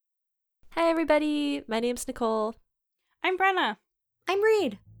Hi everybody, my name's Nicole. I'm Brenna. I'm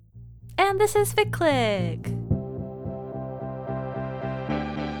Reed. And this is Fic Click.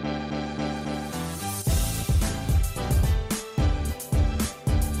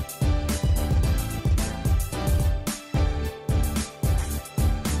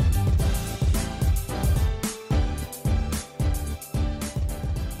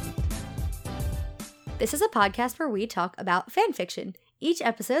 This is a podcast where we talk about fan fiction. Each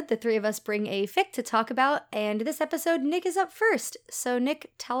episode, the three of us bring a fic to talk about, and this episode, Nick is up first. So,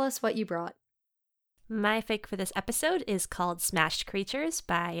 Nick, tell us what you brought. My fic for this episode is called Smashed Creatures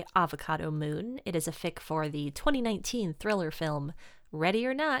by Avocado Moon. It is a fic for the 2019 thriller film Ready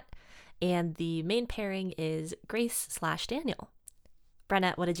or Not, and the main pairing is Grace/Daniel.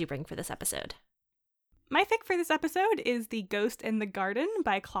 Brenna, what did you bring for this episode? My fic for this episode is The Ghost in the Garden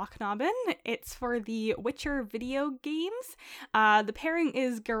by Clocknobbin. It's for the Witcher video games. The pairing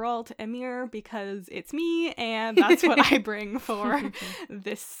is Geralt Emir because it's me, and that's what I bring for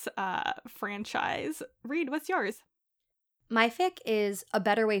this franchise. Reed, what's yours? My fic is A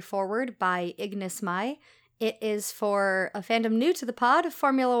Better Way Forward by Ignis Mai. It is for a fandom new to the pod,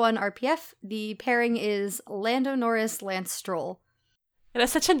 Formula One RPF. The pairing is Lando Norris, Lance Stroll. It has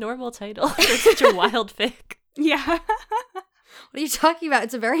such a normal title. It's such a wild fic. Yeah. What are you talking about?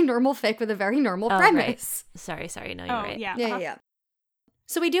 It's a very normal fic with a very normal premise. Right. Sorry. No, you're right. Yeah. Yeah.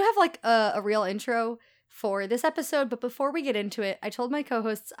 So we do have like a real intro for this episode, but before we get into it, I told my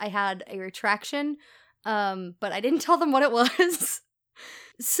co-hosts I had a retraction, but I didn't tell them what it was.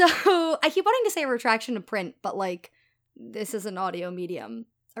 So I keep wanting to say a retraction to print, but like this is an audio medium.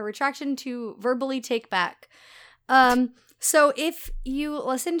 A retraction to verbally take back. So if you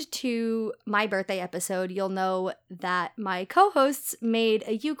listened to my birthday episode, you'll know that my co-hosts made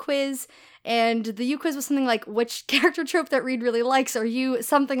a U quiz, and the U quiz was something like, which character trope that Reed really likes are you,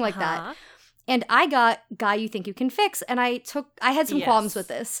 something like that. And I got Guy You Think You Can Fix, and I had some qualms with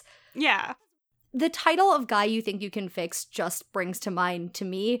this. Yeah. The title of Guy You Think You Can Fix just brings to mind, to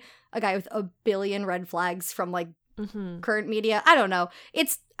me, a guy with a billion red flags from like current media. I don't know.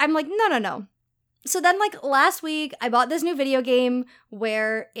 I'm like, no. So then, like, last week, I bought this new video game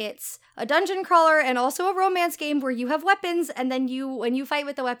where it's a dungeon crawler and also a romance game where you have weapons, and then when you fight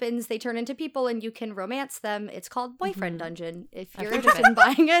with the weapons, they turn into people and you can romance them. It's called Boyfriend Dungeon, if you're interested in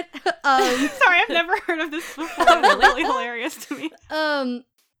buying it. Sorry, I've never heard of this before. It's really hilarious to me.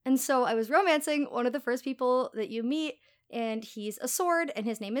 And so I was romancing one of the first people that you meet, and he's a sword, and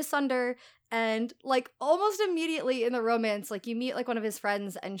his name is Sunder. And, like, almost immediately in the romance, like, you meet, like, one of his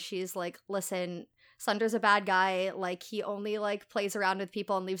friends, and she's like, listen, Sunder's a bad guy. Like, he only, like, plays around with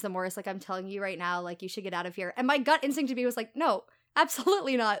people and leaves them worse. Like, I'm telling you right now, like, you should get out of here. And my gut instinct to me was like, no,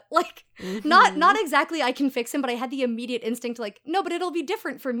 absolutely not. Like, not exactly I can fix him, but I had the immediate instinct, like, no, but it'll be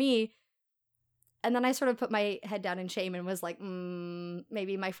different for me. And then I sort of put my head down in shame and was like,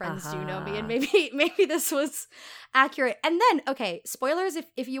 maybe my friends do know me, and maybe this was accurate. And then, okay, spoilers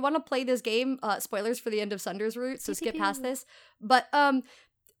if you want to play this game, spoilers for the end of Sunder's route, so skip past this. But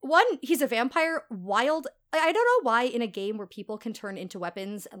one, he's a vampire, wild. I don't know why in a game where people can turn into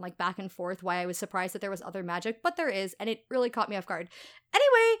weapons and like back and forth, why I was surprised that there was other magic, but there is, and it really caught me off guard.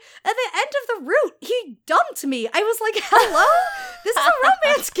 Anyway, at the end of the route, he dumped me. I was like, hello? This is a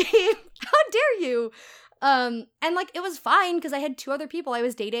romance game. How dare you? And like, it was fine because I had two other people I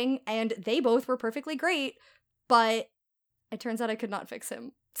was dating and they both were perfectly great, but it turns out I could not fix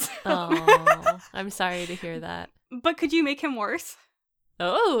him. Oh, I'm sorry to hear that. But could you make him worse?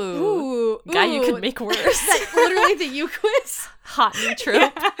 Oh, Guy you could make worse. That's literally the U quiz. Hot new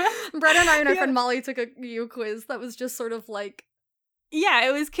trope. Brenna and I and our friend Molly took a U quiz that was just sort of like, yeah,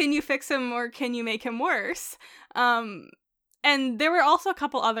 it was, can you fix him or can you make him worse? And there were also a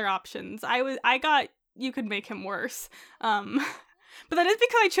couple other options. I got you could make him worse. But that is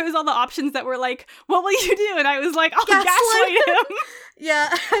because I chose all the options that were like, what will you do? And I was like, I'll gaslight him. Yeah,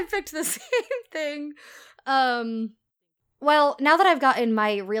 I picked the same thing. Well, now that I've gotten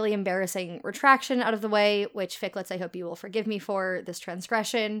my really embarrassing retraction out of the way, which ficlets I hope you will forgive me for this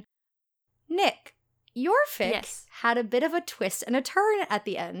transgression, Nick, your fic had a bit of a twist and a turn at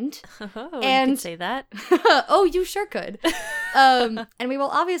the end. Oh, and you could say that. Oh, you sure could. And we will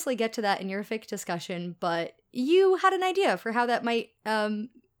obviously get to that in your fic discussion, but you had an idea for how that might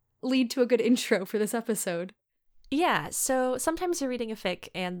lead to a good intro for this episode. Yeah, so sometimes you're reading a fic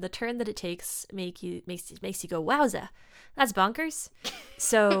and the turn that it takes makes you go, wowza, that's bonkers.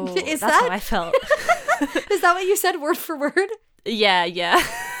 So that's how I felt. Is that what you said word for word? Yeah.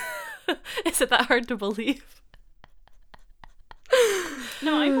 Is it that hard to believe?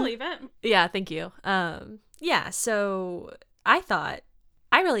 No, I believe it. Yeah, thank you. Yeah, so I thought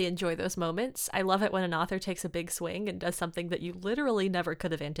I really enjoy those moments. I love it when an author takes a big swing and does something that you literally never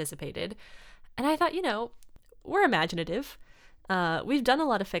could have anticipated. And I thought, we're imaginative. We've done a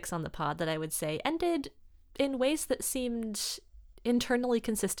lot of fics on the pod that I would say ended in ways that seemed internally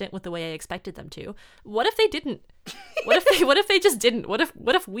consistent with the way I expected them to. What if they didn't? What if they just didn't? What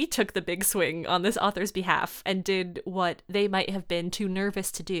if we took the big swing on this author's behalf and did what they might have been too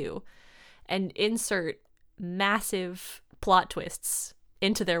nervous to do and insert massive plot twists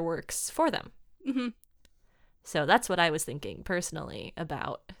into their works for them? Mm-hmm. So that's what I was thinking personally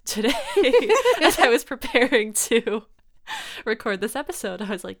about today as I was preparing to record this episode. I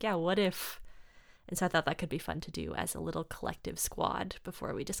was like, yeah, what if? And so I thought that could be fun to do as a little collective squad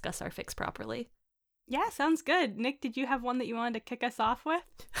before we discuss our fics properly. Yeah, sounds good. Nick, did you have one that you wanted to kick us off with?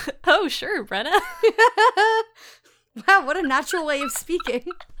 Oh, sure, Brenna. Wow, what a natural way of speaking.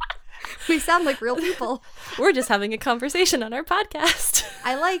 We sound like real people. We're just having a conversation on our podcast.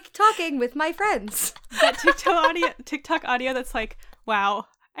 I like talking with my friends. That TikTok audio that's like, wow,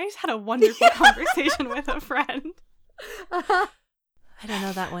 I just had a wonderful conversation with a friend. Uh-huh. I don't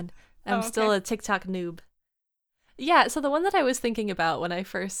know that one. I'm okay. still a TikTok noob. Yeah, so the one that I was thinking about when I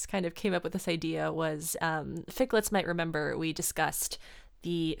first kind of came up with this idea was Ficlets Might Remember. We discussed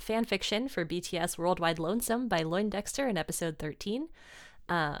the fan fiction for BTS Worldwide Lonesome by Loindexter in episode 13.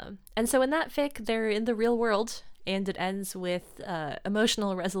 And so in that fic, they're in the real world, and it ends with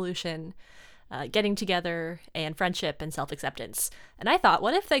emotional resolution, getting together, and friendship and self-acceptance. And I thought,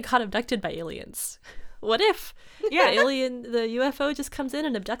 what if they got abducted by aliens? What if the UFO just comes in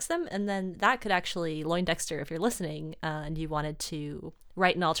and abducts them? And then that could actually, Loindexter, if you're listening, and you wanted to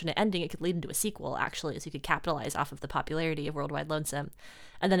write an alternate ending, it could lead into a sequel, actually, as you could capitalize off of the popularity of Worldwide Lonesome.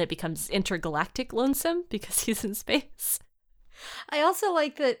 And then it becomes Intergalactic Lonesome because he's in space. I also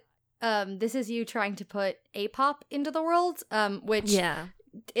like that this is you trying to put A-pop into the world, which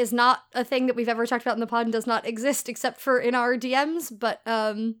is not a thing that we've ever talked about in the pod and does not exist except for in our DMs, but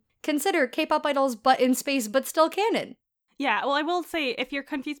consider K-pop idols but in space but still canon. Yeah, well, I will say, if you're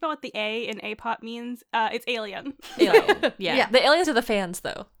confused about what the A in A-pop means, it's alien. Alien. Yeah. The aliens are the fans,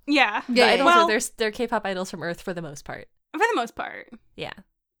 though. Yeah. The idols are they're K-pop idols from Earth for the most part. For the most part. Yeah.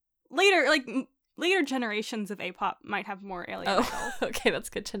 Later generations of A-pop might have more alien idols. Okay,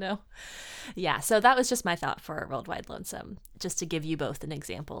 that's good to know. Yeah, so that was just my thought for Worldwide Lonesome, just to give you both an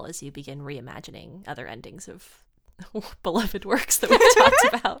example as you begin reimagining other endings of beloved works that we've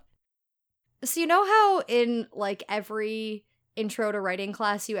talked about. So you know how in like every intro to writing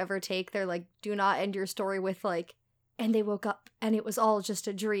class you ever take, they're like, do not end your story with like, and they woke up and it was all just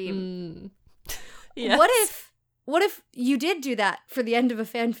a dream. Yes. What if you did do that for the end of a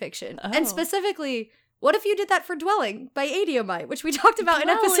fan fiction? Oh. And specifically, what if you did that for Dwelling by Adiomite, which we talked about in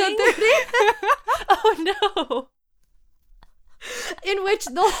episode Dwelling? 30? Oh no. In which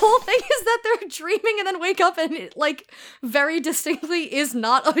the whole thing is that they're dreaming and then wake up and it, like, very distinctly is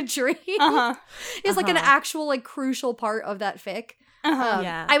not a dream. It's like an actual, like, crucial part of that fic.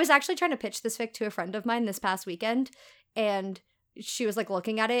 Yeah. I was actually trying to pitch this fic to a friend of mine this past weekend, and she was, like,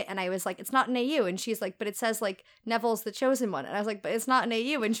 looking at it, and I was like, it's not an AU, and she's like, but it says, like, Neville's the chosen one, and I was like, but it's not an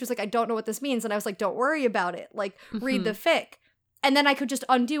AU, and she was like, I don't know what this means, and I was like, don't worry about it, like, read the fic. And then I could just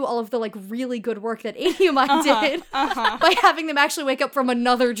undo all of the, like, really good work that Adiomite did by having them actually wake up from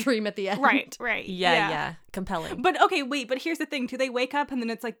another dream at the end. Right. Yeah. Compelling. But okay, wait, but here's the thing. Do they wake up and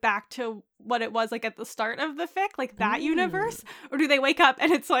then it's, like, back to what it was, like, at the start of the fic? Like, that universe? Or do they wake up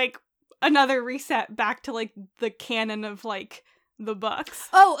and it's, like, another reset back to, like, the canon of, like, the books?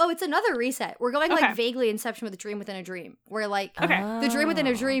 Oh, it's another reset. We're going, like, vaguely Inception with a dream within a dream. Where, like, the dream within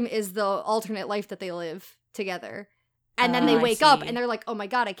a dream is the alternate life that they live together. And then they wake up and they're like, oh my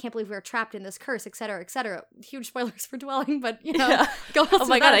god, I can't believe we're trapped in this curse, etc., etc. Huge spoilers for Dwelling, but, you know. Go oh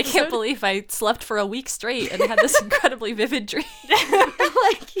my god, I can't believe I slept for a week straight and had this incredibly vivid dream.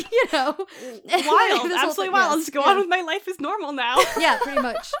 Like, you know. Wild. Absolutely wild. I'll just go on with my life as normal now. Yeah, pretty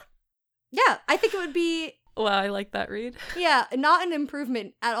much. Yeah, I think it would be... Wow, I like that read. Yeah, not an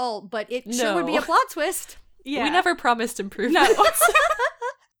improvement at all, but it sure would be a plot twist. Yeah. We never promised improvement. No.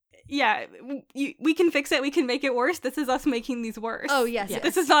 Yeah, we can fix it. We can make it worse. This is us making these worse. Oh, yes.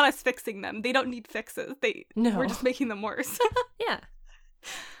 This is not us fixing them. They don't need fixes. No. We're just making them worse. Yeah.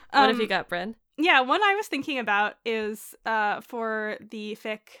 What have you got, Bren? Yeah, one I was thinking about is for the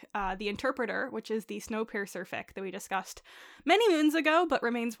fic, The Interpreter, which is the Snowpiercer fic that we discussed many moons ago, but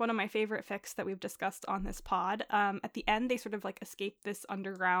remains one of my favorite fics that we've discussed on this pod. At the end, they sort of, like, escape this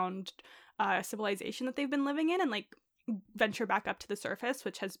underground civilization that they've been living in and, like, venture back up to the surface,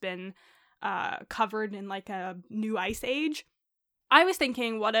 which has been covered in, like, a new ice age. I was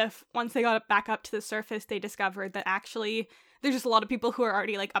thinking, what if once they got back up to the surface, they discovered that actually there's just a lot of people who are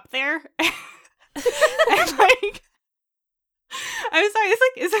already like up there. And like, I'm sorry, this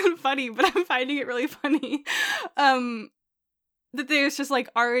like isn't funny, but I'm finding it really funny. That there's just like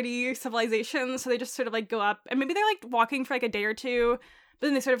already civilizations, so they just sort of like go up, and maybe they're like walking for like a day or two, but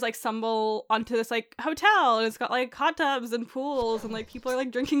then they sort of like stumble onto this like hotel, and it's got like hot tubs and pools, and like people are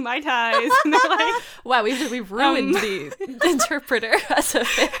like drinking Mai Tais, and they're like, wow, we've ruined the interpreter as a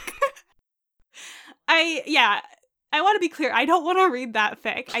fic. I want to be clear, I don't want to read that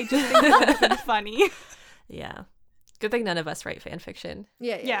fic. I just think it would have been funny. Yeah. Good thing none of us write fan fiction.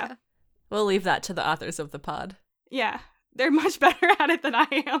 Yeah. We'll leave that to the authors of the pod. Yeah. They're much better at it than I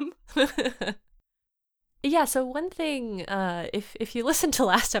am. Yeah, so one thing, if you listened to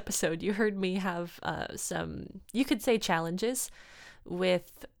last episode, you heard me have some, you could say, challenges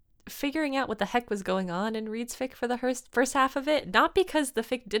with figuring out what the heck was going on in Reed's fic for the first half of it. Not because the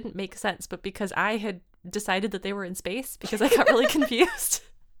fic didn't make sense, but because I had decided that they were in space, because I got really confused.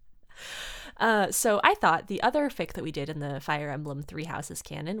 So I thought the other fic that we did in the Fire Emblem Three Houses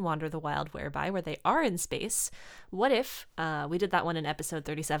canon, Wander the Wild Whereby, where they are in space, what if, we did that one in episode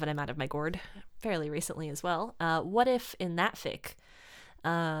 37, I'm out of my gourd, fairly recently as well, what if in that fic,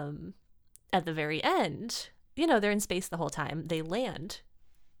 at the very end, you know, they're in space the whole time, they land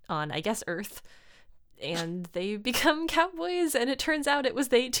on, I guess, Earth, and they become cowboys, and it turns out it was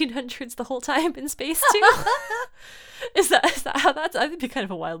the 1800s the whole time in space too. Is that how that's? I think it'd be kind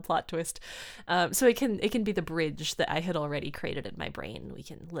of a wild plot twist. So it can be the bridge that I had already created in my brain. We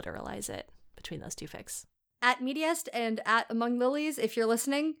can literalize it between those two fics. At Mediest and at Among Lilies, if you're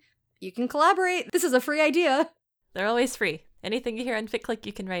listening, you can collaborate. This is a free idea. They're always free. Anything you hear on FicClick,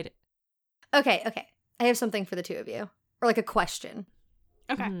 you can write it. Okay. I have something for the two of you. Or like a question.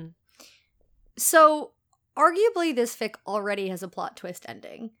 Okay. Mm-hmm. So, arguably, this fic already has a plot twist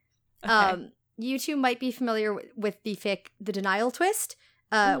ending. Okay. You two might be familiar with the fic The Denial Twist,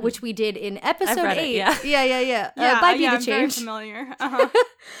 which we did in episode 8. Yeah. Yeah. I'm very Change. familiar.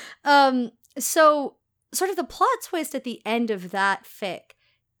 So, sort of the plot twist at the end of that fic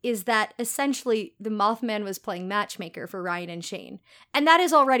is that essentially the Mothman was playing matchmaker for Ryan and Shane. And that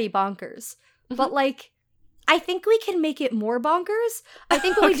is already bonkers. Mm-hmm. But, like, I think we can make it more bonkers. I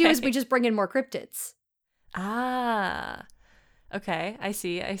think what we do is we just bring in more cryptids. Ah. Okay, I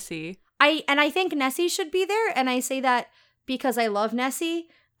see. I think Nessie should be there, and I say that because I love Nessie.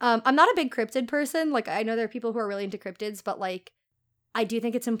 I'm not a big cryptid person. Like, I know there are people who are really into cryptids, but, like, I do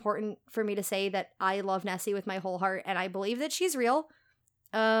think it's important for me to say that I love Nessie with my whole heart, and I believe that she's real.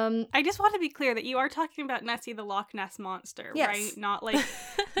 I just want to be clear that you are talking about Nessie the Loch Ness Monster, yes. right? Not like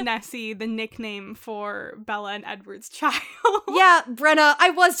Nessie, the nickname for Bella and Edward's child. Yeah, Brenna, I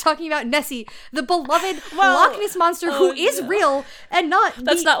was talking about Nessie, the beloved Loch Ness Monster who is real and not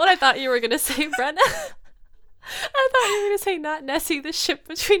That's not what I thought you were going to say, Brenna. I thought you were going to say not Nessie, the ship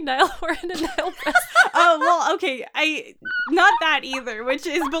between Nilehoran and Nilebreast. Oh, well, okay. Not that either, which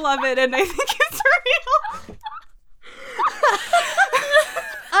is beloved, and I think it's real.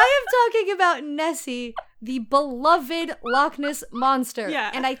 I am talking about Nessie, the beloved Loch Ness Monster.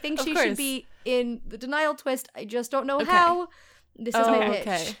 Yeah, and I think she should be in The Denial Twist. I just don't know how. This is my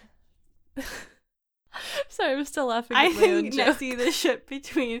pitch. Okay. Sorry, I'm still laughing I at my own think joke. Nessie, the ship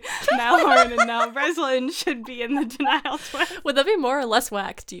between Nilehoran and Nilebreslin, should be in the Denial Twist. Would that be more or less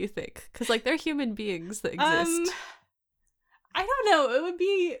whack, do you think? Because, like, they're human beings that exist. I don't know. It would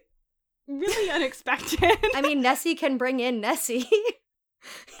be really unexpected. I mean, Nessie can bring in Nessie.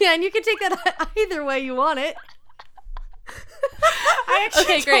 Yeah, and you can take that either way you want it. I actually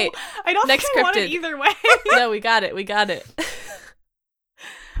Okay, great. I don't Next think I want it cryptid. either way. No, we got it.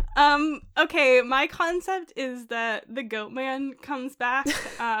 Okay, my concept is that the goat man comes back,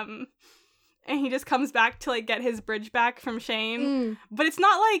 and he just comes back to, like, get his bridge back from Shane. But it's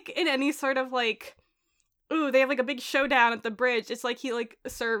not, like, in any sort of, like, ooh, they have, like, a big showdown at the bridge. It's like he, like,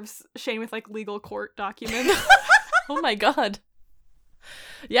 serves Shane with, like, legal court documents. Oh my god.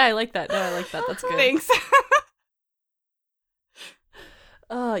 Yeah, I like that. No, I like that. That's good. Thanks.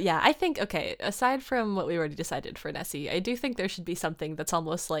 Oh, yeah. I think, okay, aside from what we already decided for Nessie, I do think there should be something that's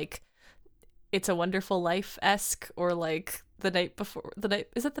almost like It's a Wonderful Life-esque, or like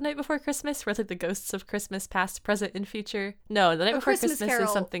is it The Night Before Christmas, where it's like the ghosts of Christmas past, present, and future? No, The Night Before Christmas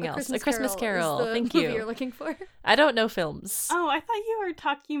is something else. A Christmas Carol. Thank you. You're looking for I don't know films. Oh, I thought you were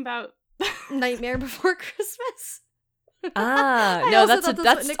talking about Nightmare Before Christmas. Ah, I no, also that's thought that's what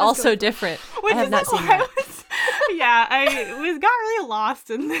that's Nick was also going for. different. Which I have is not like seen why that. I got really lost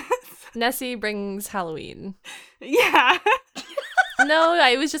in this. Nessie brings Halloween. Yeah. No,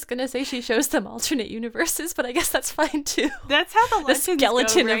 I was just gonna say she shows them alternate universes, but I guess that's fine too. That's how the The legends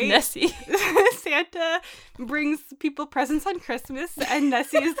skeleton go, of right? Nessie. Santa brings people presents on Christmas, and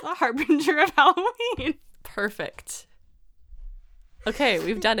Nessie is the harbinger of Halloween. Perfect. Okay,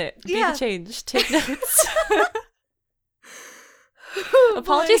 we've done it. Be Yeah. the change. Take notes. Oh,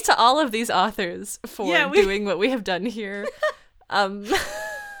 Apologies boy. to all of these authors for Yeah, we- doing what we have done here. I'm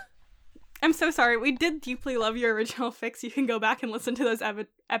so sorry. We did deeply love your original fics. You can go back and listen to those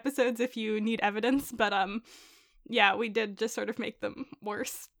episodes if you need evidence. But yeah, we did just sort of make them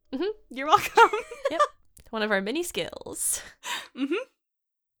worse. Mhm. You're welcome. One of our mini skills.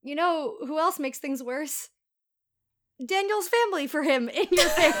 You know who else makes things worse? Daniel's family for him in your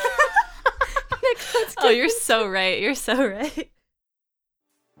fic. Nick, let's Oh, get you're into so right. You're so right.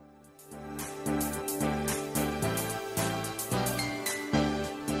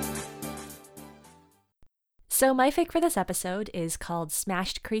 So my fic for this episode is called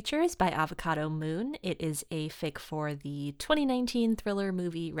Smashed Creatures by Avocado Moon. It is a fic for the 2019 thriller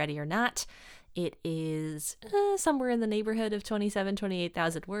movie Ready or Not. It is somewhere in the neighborhood of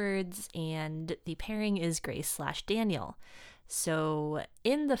 28,000 words, and the pairing is Grace/Daniel. So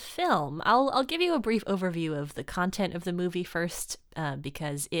in the film, I'll give you a brief overview of the content of the movie first,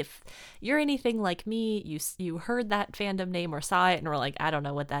 because if you're anything like me, you heard that fandom name or saw it and were like, I don't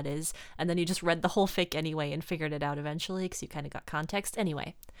know what that is, and then you just read the whole fic anyway and figured it out eventually because you kind of got context.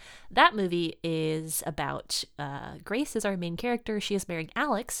 Anyway, that movie is about Grace is our main character. She is marrying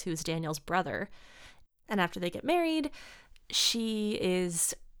Alex, who's Daniel's brother, and after they get married, she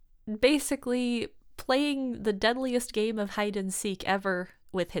is basically playing the deadliest game of hide and seek ever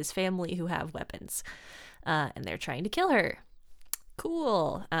with his family who have weapons, and they're trying to kill her.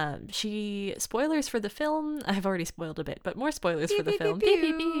 Cool. Spoilers for the film. I've already spoiled a bit, but more spoilers for the Pew, pew, film. pew, Pew,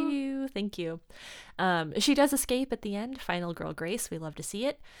 pew, pew. pew. Thank you. She does escape at the end. Final girl Grace. We love to see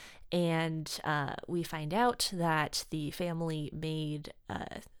it. And we find out that the family made,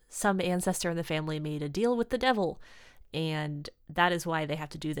 some ancestor in the family made a deal with the devil. And that is why they have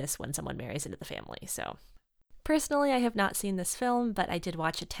to do this when someone marries into the family. So personally, I have not seen this film, but I did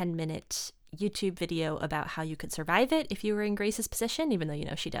watch a 10-minute YouTube video about how you could survive it if you were in Grace's position, even though you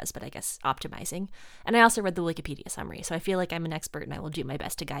know she does, but I guess optimizing. And I also read the Wikipedia summary, so I feel like I'm an expert and I will do my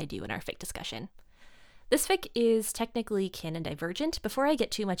best to guide you in our fic discussion. This fic is technically canon divergent. Before I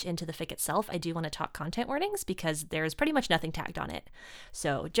get too much into the fic itself, I do want to talk content warnings because there's pretty much nothing tagged on it.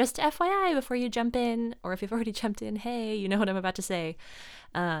 So just FYI before you jump in, or if you've already jumped in, hey, you know what I'm about to say.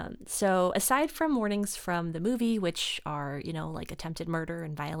 So aside from warnings from the movie, which are, like attempted murder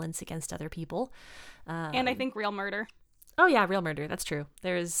and violence against other people. And I think real murder. Oh yeah, real murder. That's true.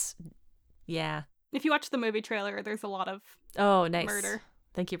 Yeah. If you watch the movie trailer, there's a lot of Oh, nice. murder.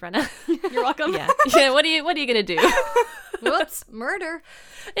 Thank you, Brenna. You're welcome. Yeah. What are you gonna do? Whoops, murder.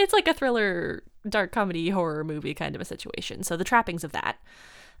 It's like a thriller, dark comedy, horror movie kind of a situation. So the trappings of that.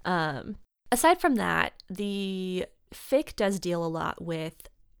 Aside from that, the fic does deal a lot with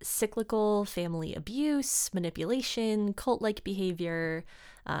cyclical family abuse, manipulation, cult-like behavior,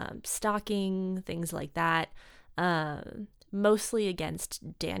 stalking, things like that. Mostly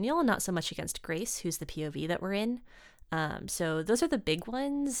against Daniel, not so much against Grace, who's the POV that we're in. So those are the big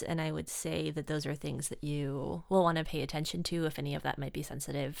ones, and I would say that those are things that you will want to pay attention to if any of that might be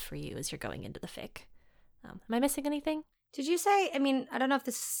sensitive for you as you're going into the fic. Am I missing anything? Did you say, I don't know if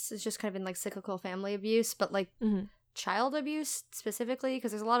this is just kind of in like cyclical family abuse, but like Mm-hmm. child abuse specifically?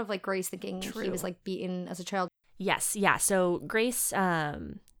 Because there's a lot of like Grace thinking he was True. like beaten as a child. Yes, yeah. So Grace,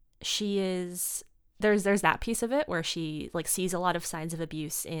 she is there's that piece of it where she like sees a lot of signs of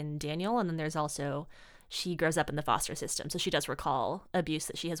abuse in Daniel, and then there's also she grows up in the foster system, so she does recall abuse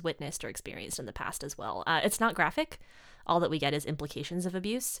that she has witnessed or experienced in the past as well. It's not graphic. All that we get is implications of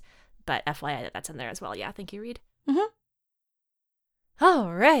abuse, but FYI that's in there as well. Yeah, thank you, Reed. Mhm.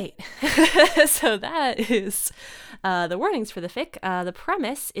 All right. So that is the warnings for the fic. The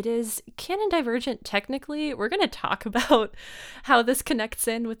premise, it is canon divergent technically. We're going to talk about how this connects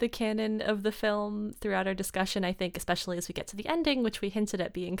in with the canon of the film throughout our discussion, I think, especially as we get to the ending, which we hinted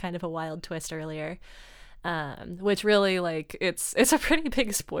at being kind of a wild twist earlier. Which really, like, it's a pretty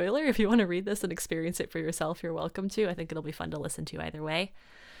big spoiler. If you want to read this and experience it for yourself, you're welcome to. I think it'll be fun to listen to either way.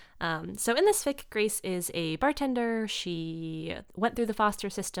 So in this fic, Grace is a bartender. She went through the foster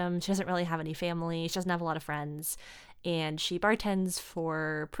system. She doesn't really have any family. She doesn't have a lot of friends. And she bartends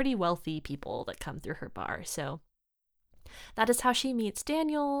for pretty wealthy people that come through her bar. So that is how she meets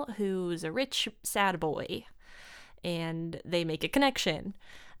Daniel, who's a rich, sad boy. And they make a connection.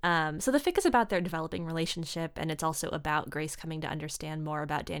 So the fic is about their developing relationship, and it's also about Grace coming to understand more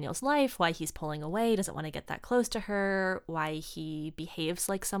about Daniel's life, why he's pulling away, doesn't want to get that close to her, why he behaves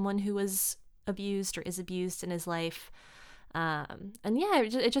like someone who was abused or is abused in his life. And yeah,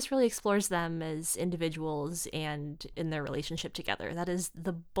 it just really explores them as individuals and in their relationship together. That is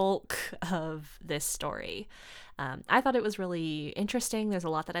the bulk of this story. I thought it was really interesting. There's a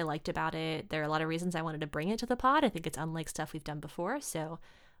lot that I liked about it. There are a lot of reasons I wanted to bring it to the pod. I think it's unlike stuff we've done before. So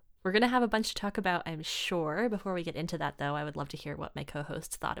we're going to have a bunch to talk about, I'm sure. Before we get into that, though, I would love to hear what my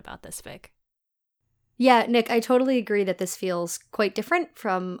co-hosts thought about this fic. Yeah, Nick, I totally agree that this feels quite different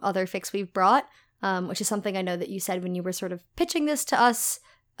from other fics we've brought, which is something I know that you said when you were sort of pitching this to us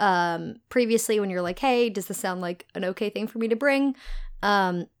previously, when you're like, hey, does this sound like an okay thing for me to bring?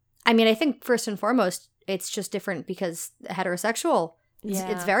 I mean, I think first and foremost, it's just different because heterosexual.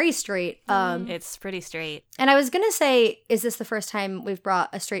 It's very straight. It's pretty straight. And I was going to say, is this the first time we've brought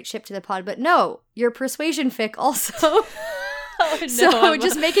a straight ship to the pod? But no, your persuasion fic also. Oh, no, so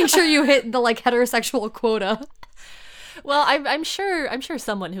just making sure you hit the like heterosexual quota. Well, I'm sure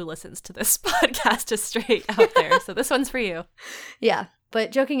someone who listens to this podcast is straight out there. So this one's for you. Yeah.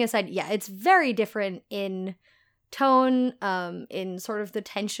 But joking aside, yeah, it's very different in tone, in sort of the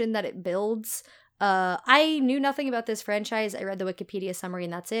tension that it builds. I knew nothing about this franchise. I read the Wikipedia summary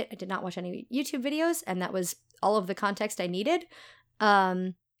and that's it. I did not watch any YouTube videos, and that was all of the context I needed.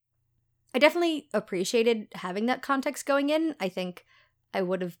 I definitely appreciated having that context going in. I think I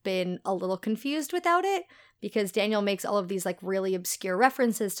would have been a little confused without it, because Daniel makes all of these like really obscure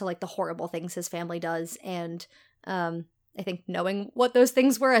references to like the horrible things his family does, and I think knowing what those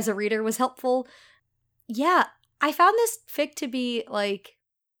things were as a reader was helpful. Yeah, I found this fic to be like,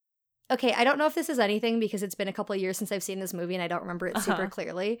 okay, I don't know if this is anything because it's been a couple of years since I've seen this movie and I don't remember it super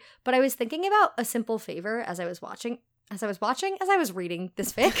clearly, but I was thinking about a simple favor as I was reading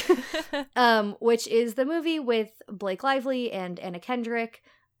this fic, which is the movie with Blake Lively and Anna Kendrick,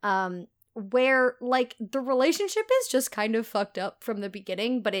 where like the relationship is just kind of fucked up from the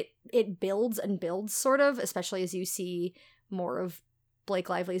beginning, but it builds and builds sort of, especially as you see more of Blake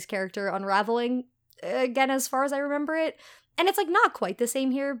Lively's character unraveling again, as far as I remember it. And it's like not quite the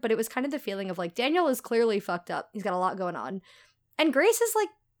same here, but it was kind of the feeling of like Daniel is clearly fucked up. He's got a lot going on. And Grace is like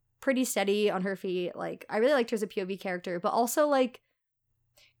pretty steady on her feet. Like I really liked her as a POV character, but also like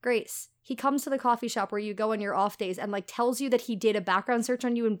Grace, he comes to the coffee shop where you go on your off days and like tells you that he did a background search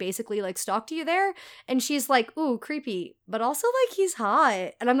on you and basically like stalked you there. And she's like, ooh, creepy, but also like he's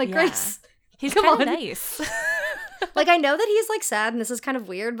hot. And I'm like, yeah. Grace, he's kind of nice. Like I know that he's like sad and this is kind of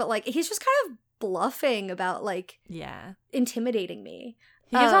weird, but like he's just kind of bluffing about like intimidating me.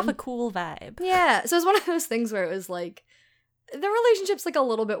 He gives off a cool vibe. Yeah, so it's one of those things where it was like the relationship's like a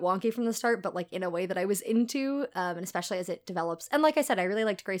little bit wonky from the start, but like in a way that I was into, and especially as it develops. And like I said, I really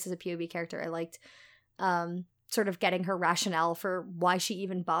liked Grace as a POV character. I liked sort of getting her rationale for why she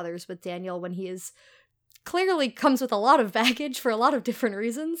even bothers with Daniel when he is clearly comes with a lot of baggage for a lot of different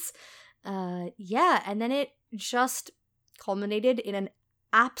reasons. Yeah, and then it just culminated in an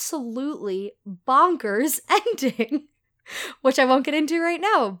absolutely bonkers ending, which I won't get into right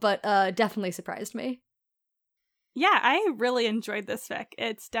now, but definitely surprised me. Yeah, I really enjoyed this fic.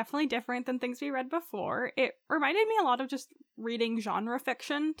 It's definitely different than things we read before. It reminded me a lot of just reading genre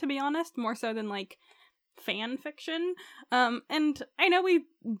fiction, to be honest, more so than like fan fiction. And I know we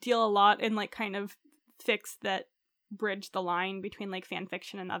deal a lot in like kind of fics that bridge the line between like fan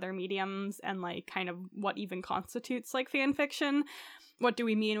fiction and other mediums, and like kind of what even constitutes like fan fiction. What do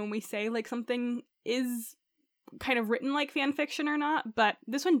we mean when we say like something is kind of written like fan fiction or not? But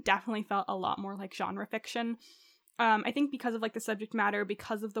this one definitely felt a lot more like genre fiction. I think because of like the subject matter,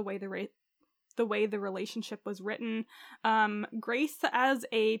 because of the way the relationship was written. Grace as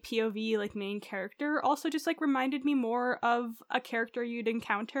a POV like main character also just like reminded me more of a character you'd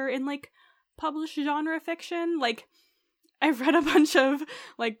encounter in like published genre fiction. Like I've read a bunch of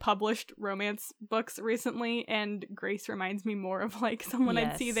like published romance books recently, and Grace reminds me more of like someone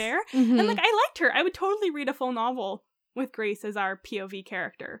I'd see there. Mm-hmm. And like I liked her. I would totally read a full novel with Grace as our POV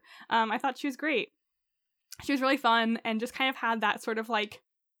character. I thought she was great. She was really fun and just kind of had that sort of like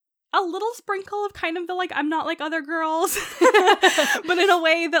a little sprinkle of kind of the like I'm not like other girls, but in a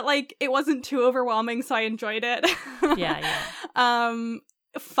way that like it wasn't too overwhelming, so I enjoyed it. Yeah.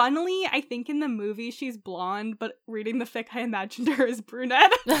 Funnily, I think in the movie she's blonde, but reading the fic I imagined her as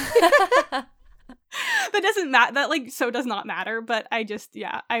brunette. That doesn't matter. That like so does not matter. But I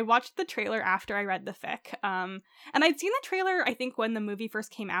watched the trailer after I read the fic. And I'd seen the trailer I think when the movie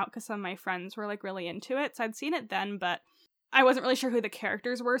first came out because some of my friends were like really into it, so I'd seen it then. But I wasn't really sure who the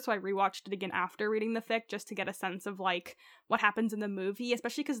characters were, so I rewatched it again after reading the fic just to get a sense of like what happens in the movie,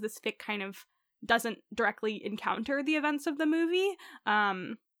 especially because this fic kind of doesn't directly encounter the events of the movie.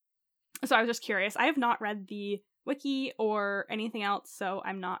 So I was just curious. I have not read the wiki or anything else, so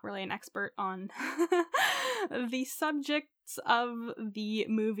I'm not really an expert on the subjects of the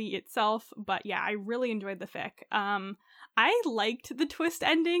movie itself, but yeah, I really enjoyed the fic. I liked the twist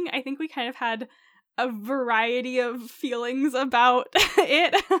ending. I think we kind of had a variety of feelings about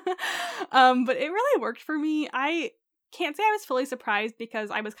it, but it really worked for me. I can't say I was fully surprised because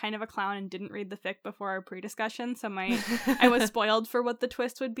I was kind of a clown and didn't read the fic before our pre-discussion, so I was spoiled for what the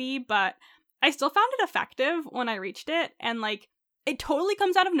twist would be, but I still found it effective when I reached it, and like it totally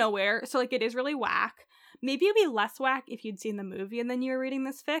comes out of nowhere, so like it is really whack. Maybe it'd be less whack if you'd seen the movie and then you were reading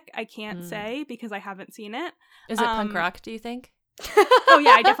this fic. I can't say because I haven't seen it. Is it punk rock, do you think? Oh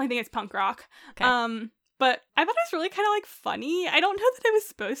yeah, I definitely think it's punk rock. Okay. But I thought it was really kind of like funny. I don't know that it was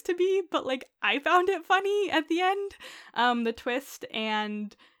supposed to be, but like I found it funny at the end, the twist,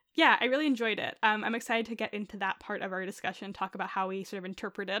 and yeah, I really enjoyed it. I'm excited to get into that part of our discussion, talk about how we sort of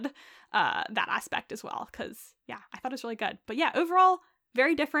interpreted that aspect as well, because yeah, I thought it was really good. But yeah, overall,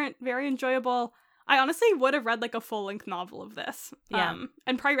 very different, very enjoyable. I honestly would have read like a full-length novel of this, and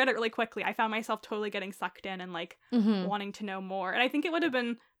probably read it really quickly. I found myself totally getting sucked in and like wanting to know more. And I think it would have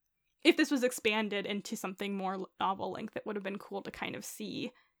been, if this was expanded into something more novel length, it would have been cool to kind of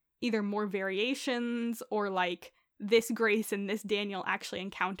see either more variations or like this Grace and this Daniel actually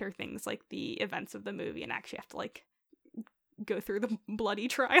encounter things like the events of the movie and actually have to like go through the bloody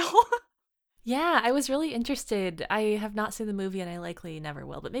trial. Yeah, I was really interested. I have not seen the movie and I likely never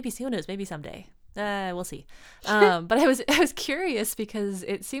will, but maybe who knows, maybe someday. We'll see. But I was curious because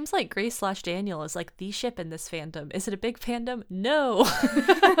it seems like Grace/Daniel is like the ship in this fandom. Is it a big fandom? No.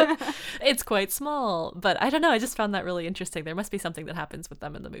 It's quite small, but I don't know. I just found that really interesting. There must be something that happens with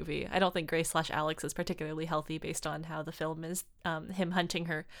them in the movie. I don't think Grace/Alex is particularly healthy based on how the film is him hunting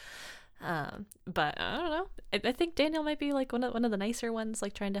her. But I don't know. I think Daniel might be like one of the nicer ones,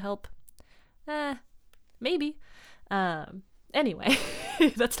 like trying to help. Maybe. Anyway,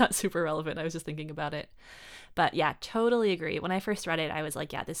 that's not super relevant. I was just thinking about it. But yeah, totally agree. When I first read it, I was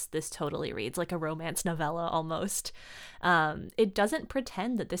like, yeah, this totally reads like a romance novella almost. It doesn't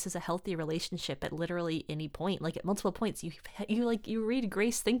pretend that this is a healthy relationship at literally any point. Like at multiple points, you read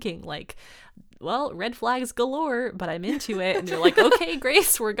Grace thinking like, well, red flags galore, but I'm into it. And you're like, okay,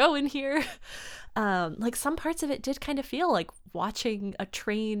 Grace, we're going here. Like some parts of it did kind of feel like watching a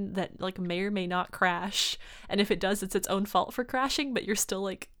train that like may or may not crash, and if it does, it's its own fault for crashing, but you're still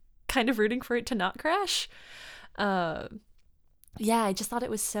like kind of rooting for it to not crash. Yeah, I just thought it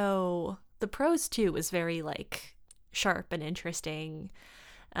was so, the prose too was very like sharp and interesting.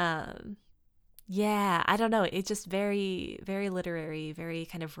 Yeah, I don't know, it's just very, very literary, very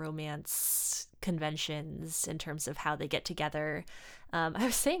kind of romance conventions in terms of how they get together. I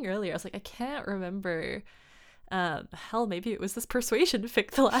was saying earlier, I was like, I can't remember. Hell, maybe it was this Persuasion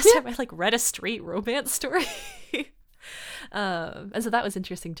fic the last time I like read a straight romance story. And so that was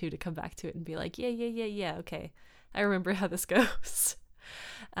interesting too, to come back to it and be like, yeah, okay, I remember how this goes.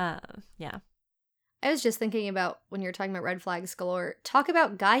 Yeah. I was just thinking about when you're talking about red flags galore, talk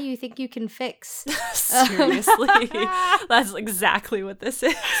about guy you think you can fix. Seriously. That's exactly what this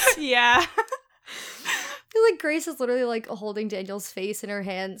is. Yeah. I feel like Grace is literally like holding Daniel's face in her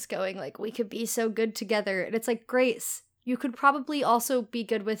hands going like, we could be so good together. And it's like, Grace, you could probably also be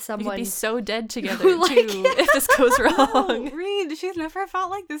good with someone. You could be so dead together too if this goes wrong. No, Reed, she's never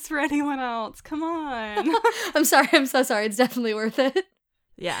felt like this for anyone else. Come on. I'm sorry. I'm so sorry. It's definitely worth it.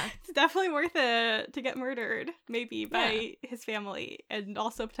 Yeah. It's definitely worth it to get murdered, maybe by his family, and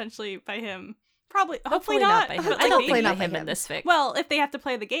also potentially by him. Probably, hopefully not by him. I don't think by him in this fic. Well, if they have to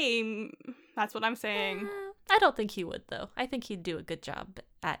play the game, that's what I'm saying. I don't think he would, though. I think he'd do a good job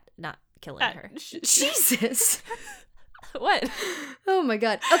at not killing her. Jesus. What? Oh my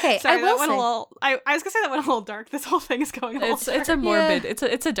god. Okay, sorry, I will that went say, a little. I was gonna say that went a little dark. This whole thing is going a little dark. It's a morbid. Yeah.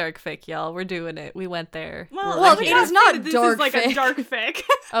 It's a dark fic, y'all. We're doing it. We went there. Well, it is not this dark. Is like fic. A dark fic.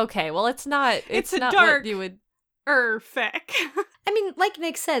 Okay, well, it's not. It's not dark what you would. Fic. I mean, like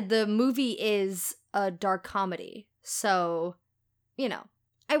Nick said, the movie is a dark comedy, so you know.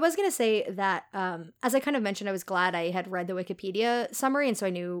 I was gonna say that, as I kind of mentioned, I was glad I had read the Wikipedia summary, and so I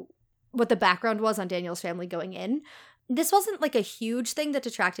knew what the background was on Daniel's family going in. This wasn't like a huge thing that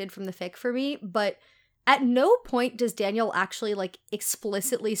detracted from the fic for me, but at no point does Daniel actually like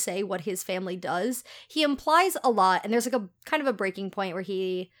explicitly say what his family does. He implies a lot, and there's like a kind of a breaking point where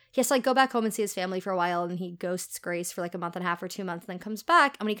he has to like go back home and see his family for a while, and he ghosts Grace for like a month and a half or 2 months, and then comes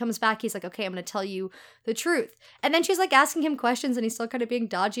back. And when he comes back, he's like, okay, I'm gonna tell you the truth. And then she's like asking him questions, and he's still kind of being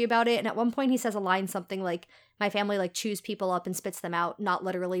dodgy about it. And at one point he says a line something like, my family like chews people up and spits them out, not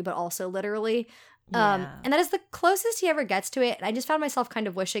literally but also literally. Yeah. And that is the closest he ever gets to it. And I just found myself kind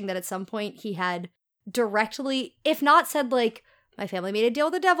of wishing that at some point he had directly, if not said like, my family made a deal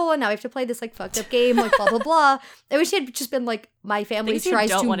with the devil and now we have to play this like fucked up game, like blah blah blah. I wish he had just been like, my family Things you tries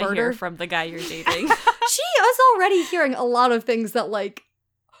don't to want to murder hear from the guy you're dating. She was already hearing a lot of things that like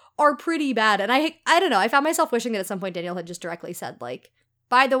are pretty bad. And I don't know, I found myself wishing that at some point Daniel had just directly said like,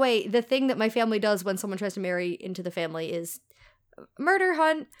 by the way, the thing that my family does when someone tries to marry into the family is murder,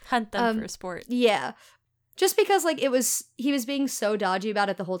 hunt them for sport. Yeah. Just because like he was being so dodgy about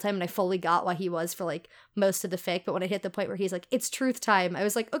it the whole time, and I fully got why he was for like most of the fic, but when I hit the point where he's like, it's truth time, I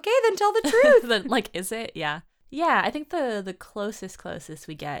was like, okay, then tell the truth. Then, like, is it? Yeah. Yeah, I think the closest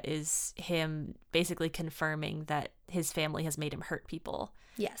we get is him basically confirming that his family has made him hurt people.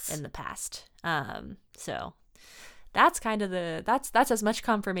 Yes. In the past. So that's kind of that's as much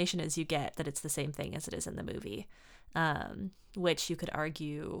confirmation as you get that it's the same thing as it is in the movie. Which you could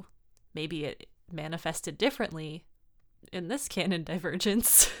argue maybe it manifested differently in this canon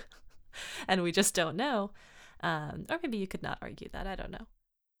divergence. And we just don't know. Or maybe you could not argue that. I don't know.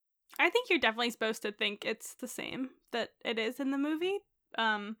 I think you're definitely supposed to think it's the same that it is in the movie,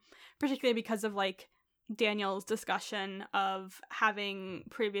 particularly because of like Daniel's discussion of having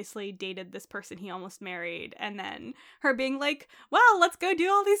previously dated this person he almost married, and then her being like, well, let's go do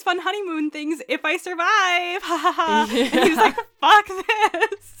all these fun honeymoon things if I survive. Ha ha ha. And he was like, fuck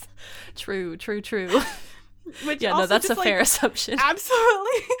this. True. Which yeah, no, that's a fair assumption.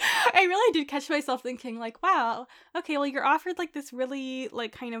 Absolutely. I really did catch myself thinking like, wow, okay, well, you're offered like this really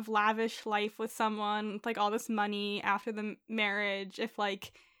like kind of lavish life with someone with like all this money after the marriage.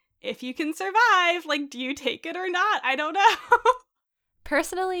 If you can survive, like, do you take it or not? I don't know.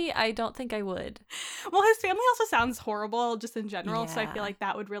 Personally, I don't think I would. Well, his family also sounds horrible just in general, so I Yeah. feel like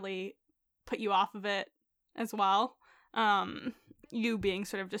that would really put you off of it as well. You being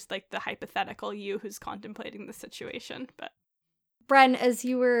sort of just like the hypothetical you who's contemplating the situation. But Bren, as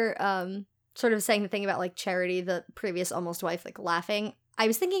you were sort of saying the thing about like Charity, the previous almost wife, like laughing, I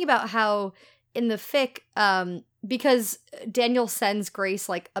was thinking about how in the fic, because Daniel sends Grace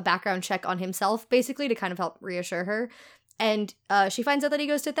like a background check on himself, basically to kind of help reassure her. And she finds out that he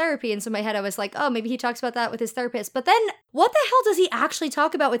goes to therapy. And so in my head, I was like, oh, maybe he talks about that with his therapist. But then what the hell does he actually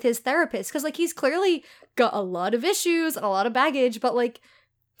talk about with his therapist? Because like he's clearly got a lot of issues and a lot of baggage. But like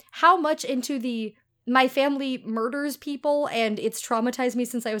how much into the my family murders people and it's traumatized me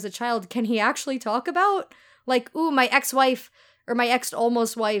since I was a child can he actually talk about? Like, ooh, my ex-wife or my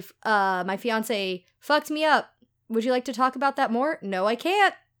ex-almost wife, my fiance fucked me up. Would you like to talk about that more? No, I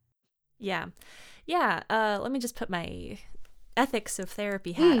can't. Yeah. Let me just put my ethics of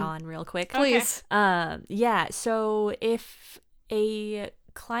therapy hat on real quick. Please. Yeah, so if a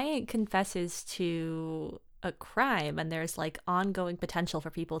client confesses to a crime and there's like ongoing potential for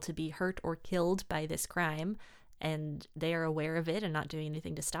people to be hurt or killed by this crime and they are aware of it and not doing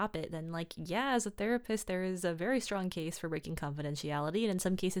anything to stop it, then like, yeah, as a therapist, there is a very strong case for breaking confidentiality, and in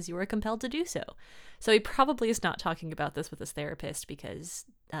some cases you are compelled to do so. So he probably is not talking about this with his therapist because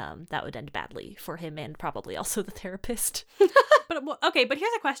that would end badly for him and probably also the therapist. but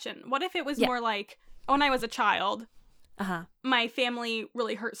here's a question. What if it was more like, when I was a child, my family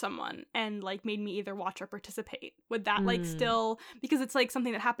really hurt someone and like made me either watch or participate? Would that like still, because it's like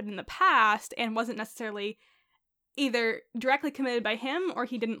something that happened in the past and wasn't necessarily either directly committed by him or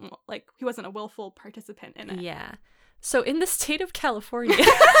he wasn't a willful participant in it. Yeah. So in the state of California,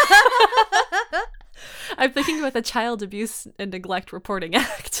 I'm thinking about the Child Abuse and Neglect Reporting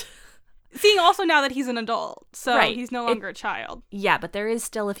Act. Seeing also now that he's an adult, so Right. he's no longer a child. Yeah, but there is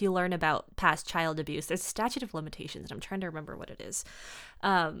still, if you learn about past child abuse, there's a statute of limitations, and I'm trying to remember what it is.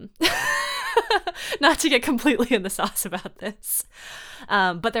 Not to get completely in the sauce about this.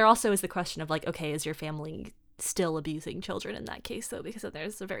 But there also is the question of like, okay, is your family still abusing children in that case, though? Because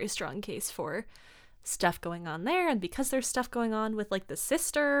there's a very strong case for stuff going on there, and because there's stuff going on with like the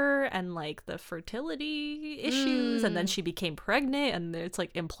sister and like the fertility issues, and then she became pregnant, and it's like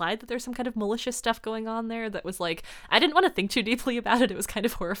implied that there's some kind of malicious stuff going on there that was like, I didn't want to think too deeply about it. It was kind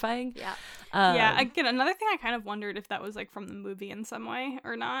of horrifying. Yeah. Again, another thing I kind of wondered if that was like from the movie in some way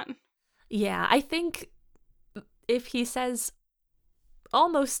or not. Yeah, I think if he says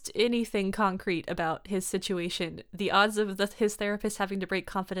almost anything concrete about his situation, the odds of his therapist having to break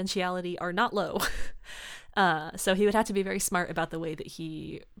confidentiality are not low. So he would have to be very smart about the way that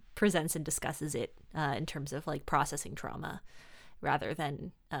he presents and discusses it in terms of like processing trauma, rather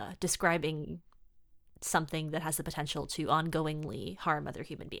than describing something that has the potential to ongoingly harm other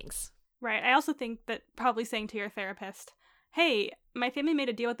human beings. Right. I also think that probably saying to your therapist, hey, my family made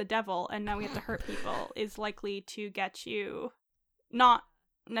a deal with the devil and now we have to hurt people, is likely to get you not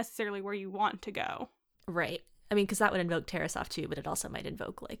necessarily where you want to go. Right. I mean, because that would invoke Tarasov too, but it also might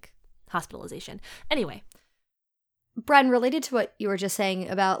invoke like hospitalization. Anyway. Bren, related to what you were just saying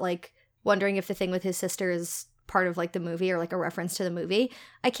about like wondering if the thing with his sister is part of like the movie or like a reference to the movie,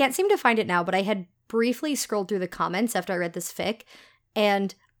 I can't seem to find it now, but I had briefly scrolled through the comments after I read this fic,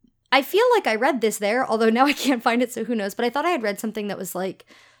 and I feel like I read this there, although now I can't find it, so who knows. But I thought I had read something that was like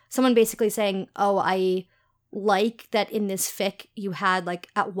someone basically saying, oh, I like that in this fic you had like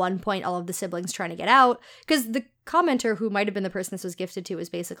at one point all of the siblings trying to get out. Because the commenter, who might have been the person this was gifted to, was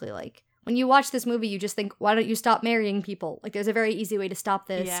basically like, when you watch this movie, you just think, why don't you stop marrying people? Like, there's a very easy way to stop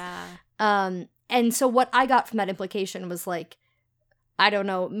this. Yeah. And so what I got from that implication was like, I don't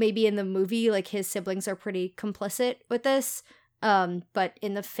know, maybe in the movie, like his siblings are pretty complicit with this. But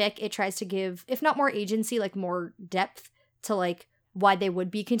in the fic, it tries to give, if not more agency, like more depth to like why they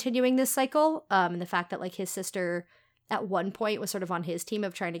would be continuing this cycle. And the fact that like his sister at one point was sort of on his team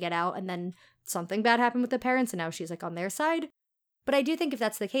of trying to get out, and then something bad happened with the parents and now she's like on their side. But I do think if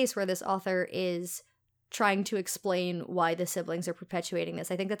that's the case where this author is trying to explain why the siblings are perpetuating this,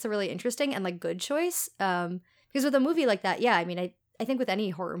 I think that's a really interesting and like good choice. Because with a movie like that, yeah, I mean, I think with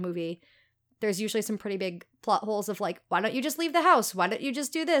any horror movie, there's usually some pretty big plot holes of like, why don't you just leave the house? Why don't you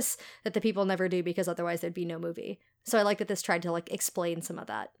just do this? That the people never do, because otherwise there'd be no movie. So I like that this tried to like explain some of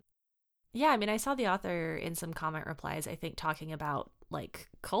that. Yeah, I mean, I saw the author in some comment replies, I think, talking about like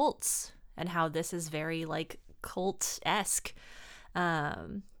cults and how this is very like cult-esque.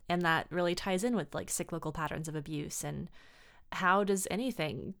 And that really ties in with like cyclical patterns of abuse. And how does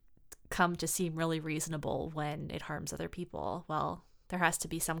anything come to seem really reasonable when it harms other people? Well, there has to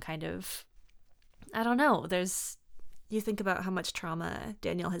be some kind of, I don't know, you think about how much trauma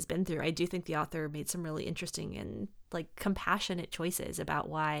Daniel has been through. I do think the author made some really interesting and like compassionate choices about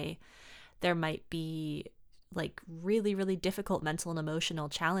why there might be like really, really difficult mental and emotional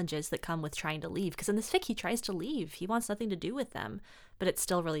challenges that come with trying to leave. Because in this fic, he tries to leave. He wants nothing to do with them, but it's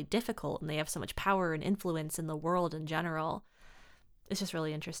still really difficult, and they have so much power and influence in the world in general. It's just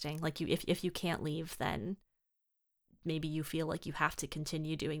really interesting. Like, if you can't leave, then maybe you feel like you have to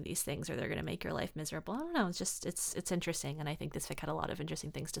continue doing these things or they're going to make your life miserable. I don't know. It's just, it's interesting. And I think this fic had a lot of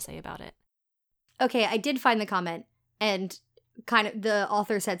interesting things to say about it. Okay, I did find the comment, and kind of the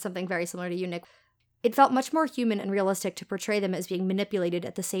author said something very similar to you, Nick. It felt much more human and realistic to portray them as being manipulated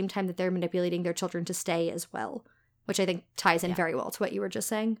at the same time that they're manipulating their children to stay as well, which I think ties in very well to what you were just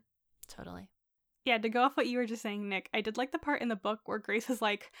saying. Totally. Yeah, to go off what you were just saying, Nick, I did like the part in the book where Grace is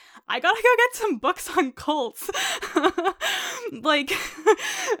like, I gotta go get some books on cults. like,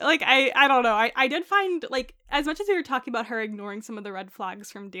 I don't know. I did find, like, as much as we were talking about her ignoring some of the red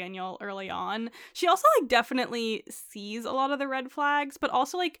flags from Daniel early on, she also, like, definitely sees a lot of the red flags, but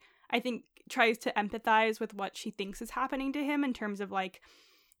also, like, I think tries to empathize with what she thinks is happening to him in terms of, like,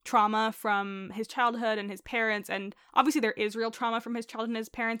 trauma from his childhood and his parents. And obviously there is real trauma from his childhood and his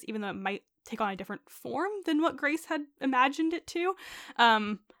parents, even though it might take on a different form than what Grace had imagined it to.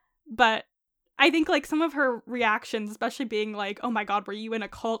 But I think, like, some of her reactions, especially being like, oh my god, were you in a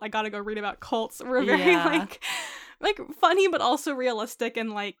cult? I gotta go read about cults, were very like funny, but also realistic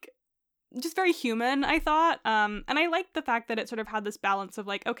and like just very human, I thought. And I liked the fact that it sort of had this balance of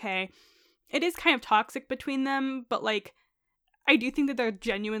like, okay, it is kind of toxic between them, but like I do think that they're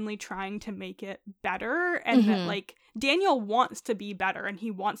genuinely trying to make it better, and that like Daniel wants to be better and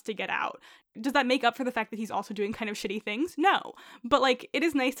he wants to get out. Does that make up for the fact that he's also doing kind of shitty things? No. But like it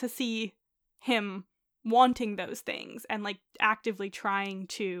is nice to see him wanting those things and like actively trying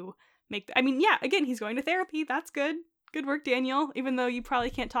to make I mean, yeah, again, he's going to therapy. That's good. Good work, Daniel, even though you probably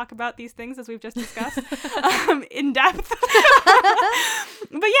can't talk about these things as we've just discussed in depth.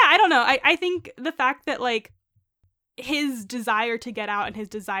 But yeah, I don't know. I think the fact that like his desire to get out and his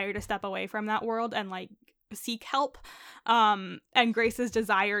desire to step away from that world and like seek help, and Grace's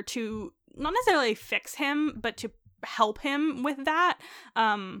desire to not necessarily fix him, but to help him with that,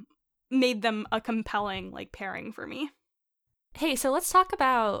 made them a compelling like pairing for me. Hey, so let's talk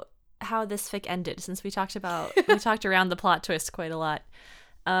about how this fic ended, since we talked around the plot twist quite a lot.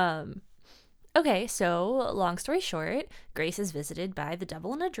 Okay, so long story short, Grace is visited by the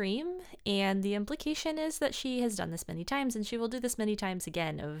devil in a dream, and the implication is that she has done this many times, and she will do this many times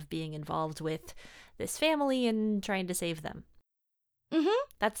again of being involved with this family and trying to save them. Mm-hmm.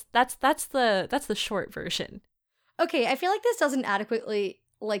 That's the short version. Okay, I feel like this doesn't adequately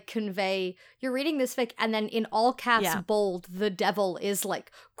like convey you're reading this fic and then in all caps bold the devil is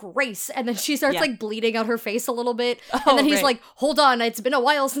like Grace, and then she starts like bleeding out her face a little bit, and then he's like, hold on, it's been a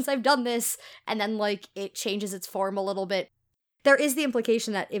while since I've done this, and then like it changes its form a little bit. There is the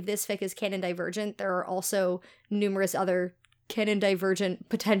implication that if this fic is canon divergent, there are also numerous other canon divergent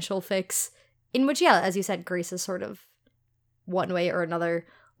potential fics in which, yeah, as you said, Grace is sort of one way or another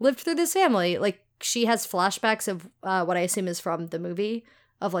lived through this family. Like she has flashbacks of what I assume is from the movie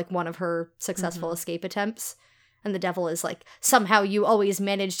of like one of her successful escape attempts. And the devil is like, somehow you always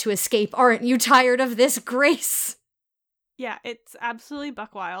manage to escape. Aren't you tired of this, Grace? Yeah, it's absolutely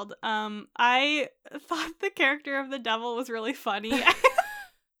buck wild. I thought the character of the devil was really funny.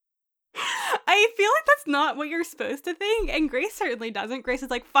 I feel like that's not what you're supposed to think, and Grace certainly doesn't. Grace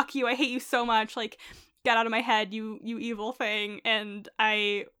is like, fuck you, I hate you so much, like, get out of my head, you evil thing. And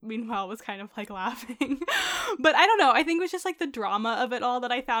I, meanwhile, was kind of like laughing. But I don't know, I think it was just like the drama of it all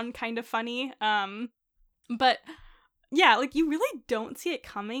that I found kind of funny. But yeah, like you really don't see it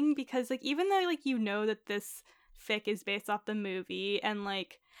coming, because like even though like you know that this fic is based off the movie, and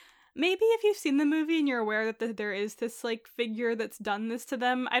like maybe if you've seen the movie and you're aware that there is this like figure that's done this to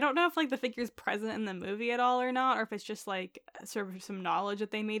them, I don't know if like the figure's present in the movie at all or not, or if it's just like sort of some knowledge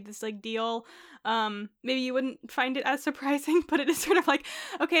that they made this like deal. Maybe you wouldn't find it as surprising, but it is sort of like,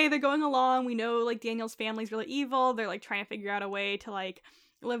 okay, they're going along, we know like Daniel's family's really evil, they're like trying to figure out a way to like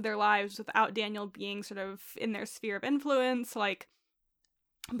live their lives without Daniel being sort of in their sphere of influence, like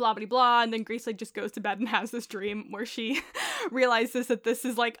blah blah blah. And then Grace like just goes to bed and has this dream where she realizes that this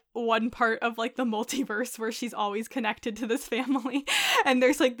is like one part of like the multiverse where she's always connected to this family, and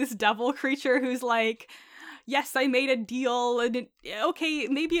there's like this devil creature who's like, yes, I made a deal, and okay,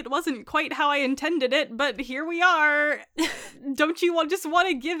 maybe it wasn't quite how I intended it, but here we are. Don't you just want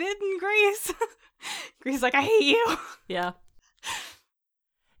to give in, Grace? Grace's like, I hate you.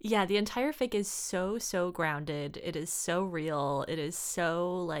 Yeah, the entire fic is so grounded. It is so real. It is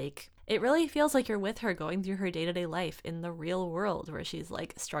so, like, it really feels like you're with her going through her day-to-day life in the real world, where she's,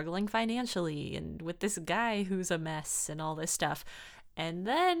 like, struggling financially and with this guy who's a mess and all this stuff. And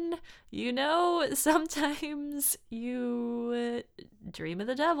then, you know, sometimes you dream of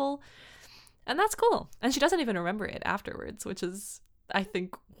the devil. And that's cool. And she doesn't even remember it afterwards, which is, I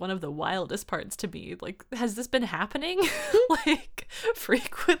think, one of the wildest parts to me. Like, has this been happening like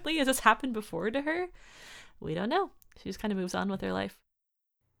frequently? Has this happened before to her? We don't know. She just kind of moves on with her life.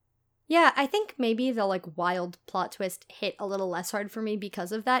 Yeah, I think maybe the like wild plot twist hit a little less hard for me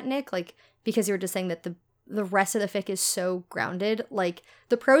because of that, Nick. Like, because you were just saying that the rest of the fic is so grounded. Like,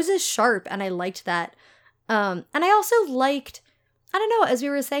 the prose is sharp, and I liked that. And I also liked, I don't know, as we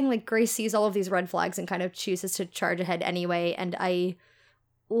were saying, like, Grace sees all of these red flags and kind of chooses to charge ahead anyway, and I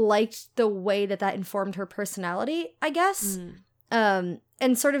liked the way that informed her personality, I guess. And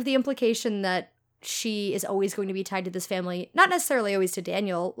sort of the implication that she is always going to be tied to this family, not necessarily always to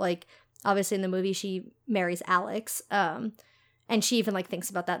Daniel. Like, obviously in the movie she marries Alex, and she even like thinks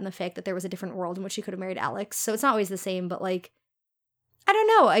about that in the fic, that there was a different world in which she could have married Alex, so it's not always the same. But like, I don't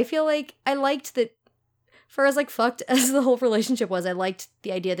know, I feel like I liked that. For as like fucked as the whole relationship was, I liked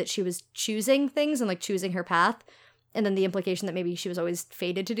the idea that she was choosing things and like choosing her path. And then the implication that maybe she was always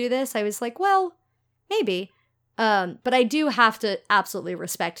fated to do this. I was like, well, maybe. But I do have to absolutely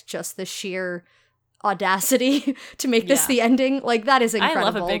respect just the sheer audacity to make this the ending. Like, that is incredible.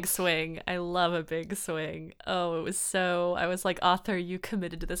 I love a big swing. Oh, it was so, I was like, author, you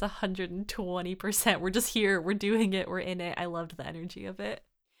committed to this 120%. We're just here. We're doing it. We're in it. I loved the energy of it.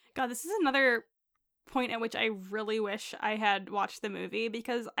 God, this is another point at which I really wish I had watched the movie,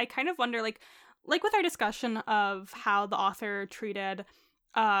 because I kind of wonder, like with our discussion of how the author treated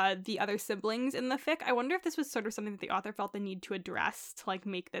the other siblings in the fic, I wonder if this was sort of something that the author felt the need to address to like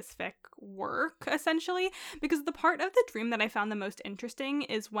make this fic work, essentially. Because the part of the dream that I found the most interesting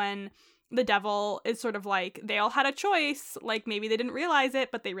is when the devil is sort of like, they all had a choice, like maybe they didn't realize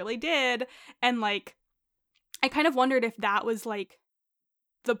it, but they really did. And like, I kind of wondered if that was like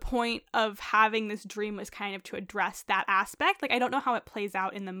the point of having this dream, was kind of to address that aspect. Like, I don't know how it plays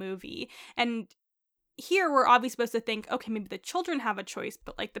out in the movie. And here we're obviously supposed to think, okay, maybe the children have a choice,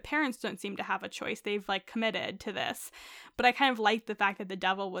 but like the parents don't seem to have a choice. They've like committed to this. But I kind of liked the fact that the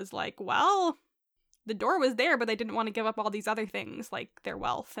devil was like, well, the door was there, but they didn't want to give up all these other things, like their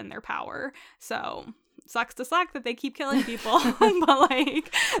wealth and their power. So sucks to suck that they keep killing people, but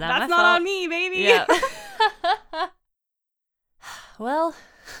like that's not fault. on me, baby. Yeah. Well,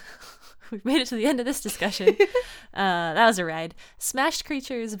 we've made it to the end of this discussion. That was a ride. Smashed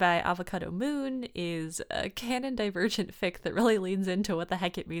Creatures by Avocado Moon is a canon divergent fic that really leans into what the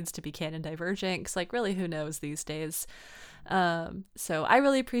heck it means to be canon divergent, because like really who knows these days. So I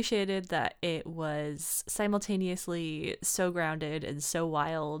really appreciated that it was simultaneously so grounded and so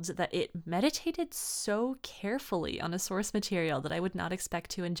wild that it meditated so carefully on a source material that I would not expect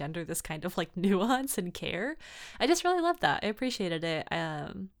to engender this kind of like nuance and care. I just really loved that. I appreciated it.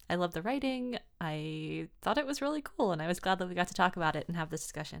 I love the writing. I thought it was really cool, and I was glad that we got to talk about it and have this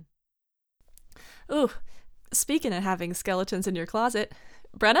discussion. Ooh, speaking of having skeletons in your closet,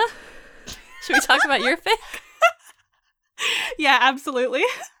 Brenna, should we talk about your fic? Yeah, absolutely.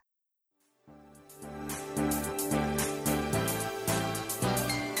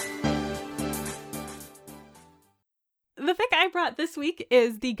 The fic I brought this week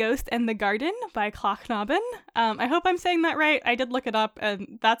is The Ghost and the Garden by Clocknobbin. I hope I'm saying that right. I did look it up,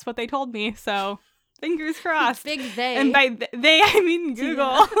 and that's what they told me, so fingers crossed. Big they. And by they, I mean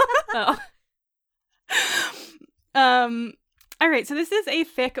Google. Oh. All right, so this is a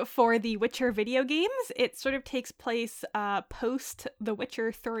fic for the Witcher video games. It sort of takes place post The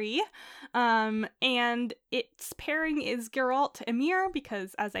Witcher 3, and its pairing is Geralt Emir,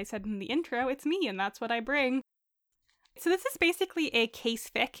 because as I said in the intro, it's me, and that's what I bring. So this is basically a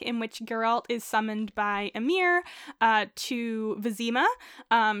case fic in which Geralt is summoned by Emir to Vizima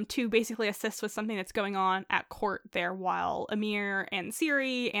to basically assist with something that's going on at court there, while Emir and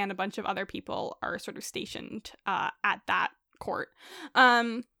Ciri and a bunch of other people are sort of stationed at that court.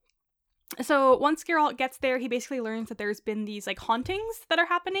 So once Geralt gets there, he basically learns that there's been these like hauntings that are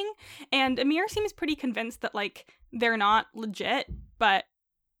happening, and Emir seems pretty convinced that like they're not legit, but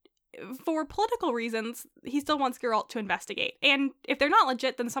for political reasons, he still wants Geralt to investigate. And if they're not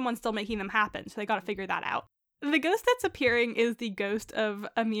legit, then someone's still making them happen, so they gotta figure that out. The ghost that's appearing is the ghost of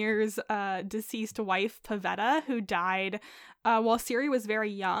Emir's deceased wife, Pavetta, who died while Ciri was very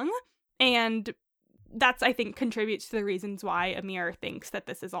young, and that's, I think, contributes to the reasons why Emir thinks that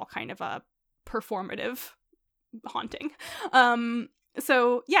this is all kind of a performative haunting.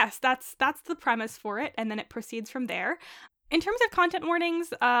 So yes, that's the premise for it, and then it proceeds from there. In terms of content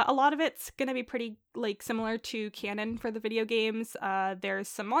warnings, a lot of it's going to be pretty like similar to canon for the video games. There's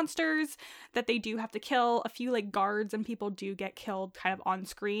some monsters that they do have to kill. A few like guards and people do get killed kind of on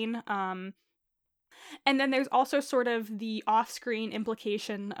screen. And then there's also sort of the off-screen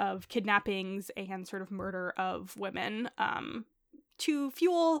implication of kidnappings and sort of murder of women to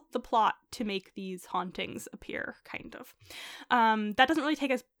fuel the plot to make these hauntings appear, kind of. That doesn't really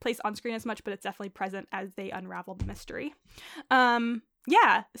take place on screen as much, but it's definitely present as they unravel the mystery.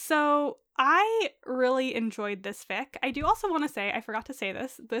 Yeah, so I really enjoyed this fic. I do also want to say, I forgot to say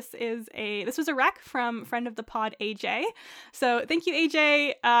this, this was a rec from friend of the pod, AJ. So thank you,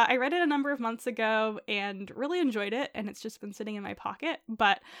 AJ. I read it a number of months ago and really enjoyed it, and it's just been sitting in my pocket.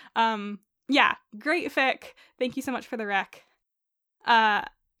 But yeah, great fic. Thank you so much for the rec.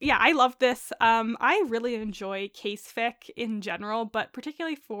 Yeah, I love this. I really enjoy case fic in general, but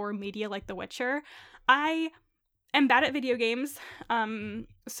particularly for media like The Witcher. I am bad at video games,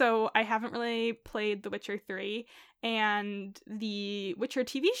 so I haven't really played The Witcher 3, and the Witcher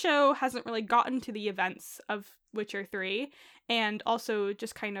TV show hasn't really gotten to the events of Witcher 3, and also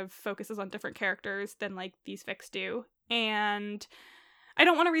just kind of focuses on different characters than like these fics do. And I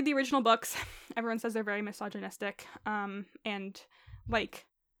don't want to read the original books. Everyone says they're very misogynistic, and like,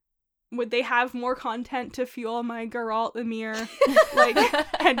 would they have more content to fuel my Geralt Emir like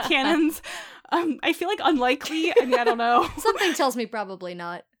headcanons? I feel like unlikely. I mean, I don't know. Something tells me probably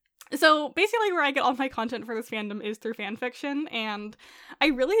not. So basically where I get all my content for this fandom is through fanfiction, and I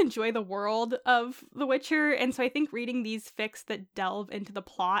really enjoy the world of The Witcher, and so I think reading these fics that delve into the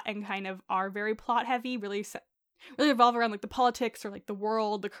plot and kind of are very plot heavy really revolve around like the politics or like the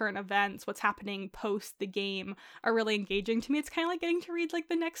world, the current events, what's happening post the game are really engaging to me. It's kind of like getting to read like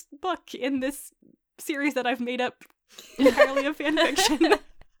the next book in this series that I've made up entirely of fanfiction.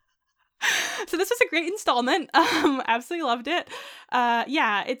 So this was a great installment. Absolutely loved it.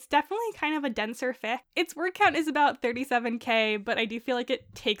 Yeah, it's definitely kind of a denser fic. Its word count is about 37k, but I do feel like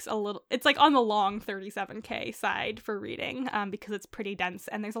it takes a little, it's like on the long 37k side for reading, because it's pretty dense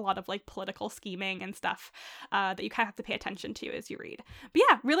and there's a lot of like political scheming and stuff that you kind of have to pay attention to as you read. But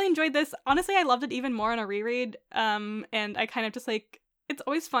yeah, really enjoyed this. Honestly, I loved it even more on a reread. And I kind of just like, it's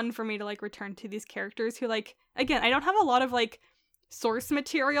always fun for me to like return to these characters who like, again, I don't have a lot of like source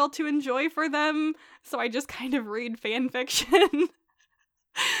material to enjoy for them, so I just kind of read fan fiction.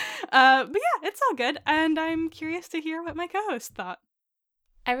 But yeah, it's all good, and I'm curious to hear what my co-host thought.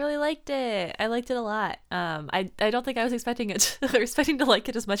 I really liked it. I liked it a lot. I don't think I was expecting to like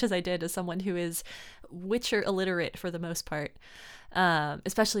it as much as I did as someone who is Witcher illiterate for the most part.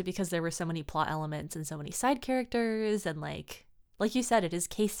 Especially because there were so many plot elements and so many side characters, and like you said, it is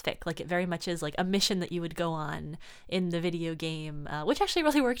case fic. Like, it very much is like a mission that you would go on in the video game, which actually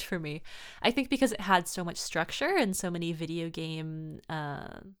really worked for me. I think because it had so much structure and so many video game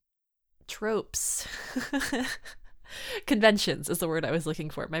tropes. Conventions is the word I was looking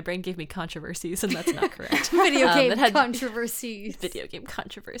for. My brain gave me controversies, and that's not correct. Video game controversies. Video game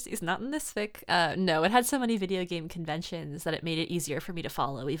controversies. Not in this fic. No, it had so many video game conventions that it made it easier for me to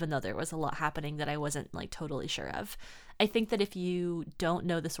follow, even though there was a lot happening that I wasn't like totally sure of. I think that if you don't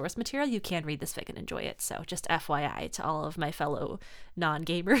know the source material, you can read this fic and enjoy it. So just FYI to all of my fellow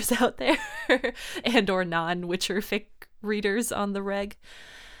non-gamers out there and or non-Witcher fic readers on the reg.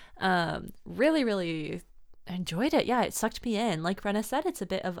 Really, really enjoyed it. Yeah, it sucked me in. Like Brenna said, it's a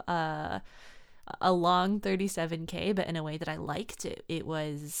bit of a long 37K, but in a way that I liked. It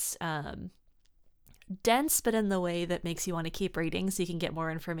was dense, but in the way that makes you want to keep reading so you can get more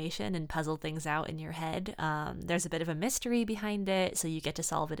information and puzzle things out in your head. There's a bit of a mystery behind it, so you get to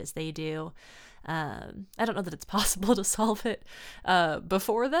solve it as they do. I don't know that it's possible to solve it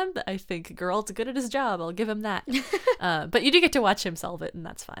before them, but I think Geralt's good at his job. I'll give him that. But you do get to watch him solve it, and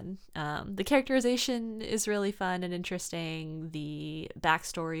that's fun. The characterization is really fun and interesting. The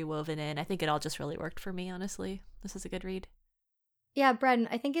backstory woven in. I think it all just really worked for me, honestly. This is a good read. Yeah, Bren,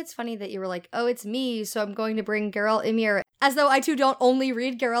 I think it's funny that you were like, oh, it's me, so I'm going to bring Geralt Ymir. As though I too don't only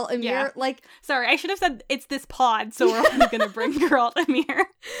read Geralt Ymir. Yeah. Like, sorry, I should have said it's this pod, so we're only going to bring Geralt Ymir.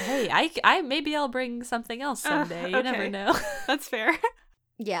 Hey, I maybe I'll bring something else someday. You never know. That's fair.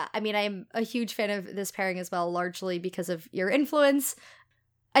 Yeah, I mean, I'm a huge fan of this pairing as well, largely because of your influence.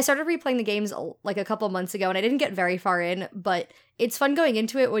 I started replaying the games like a couple months ago, and I didn't get very far in, but it's fun going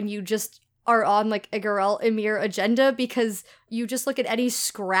into it when you just are on like a Geralt Ymir agenda, because you just look at any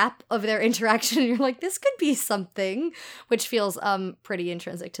scrap of their interaction and you're like, this could be something, which feels pretty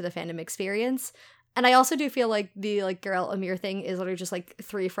intrinsic to the fandom experience. And I also do feel like the like Geralt Ymir thing is literally just like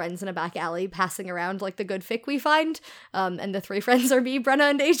three friends in a back alley passing around like the good fic we find. And the three friends are me, Brenna,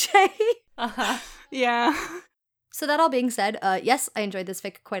 and AJ. Uh-huh. Yeah. So that all being said, yes, I enjoyed this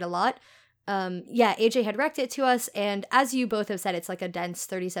fic quite a lot. Yeah, AJ had rec it to us, and as you both have said, it's like a dense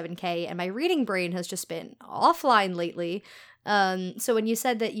 37K, and my reading brain has just been offline lately. So when you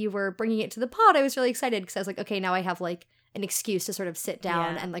said that you were bringing it to the pod, I was really excited, because I was like, okay, now I have like an excuse to sort of sit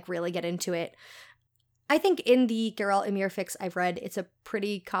down and like really get into it. I think in the Geralt Ymir fics I've read, it's a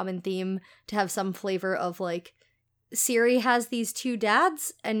pretty common theme to have some flavor of like, Ciri has these two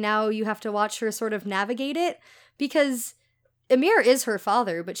dads, and now you have to watch her sort of navigate it, because Ymir is her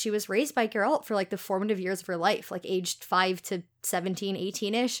father, but she was raised by Geralt for like the formative years of her life, like aged 5 to 17,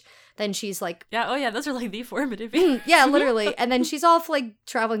 18-ish. Then she's like... Yeah, oh yeah, those are like the formative years. Yeah, literally. And then she's off like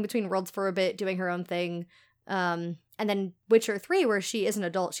traveling between worlds for a bit, doing her own thing. And then Witcher 3, where she is an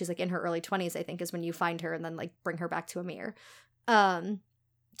adult, she's like in her early 20s, I think, is when you find her and then like bring her back to Ymir.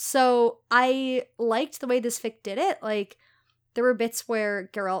 So I liked the way this fic did it. Like, there were bits where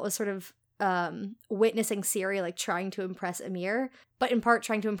Geralt was sort of witnessing Ciri like trying to impress Ymir, but in part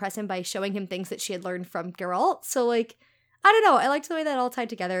trying to impress him by showing him things that she had learned from Geralt. So like, I don't know, I liked the way that all tied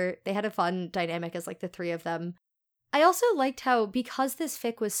together. They had a fun dynamic as like the three of them. I also liked how, because this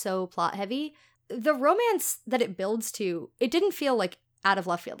fic was so plot heavy, the romance that it builds to, it didn't feel like out of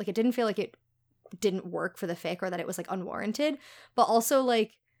left field. Like, it didn't feel like it didn't work for the fic or that it was like unwarranted, but also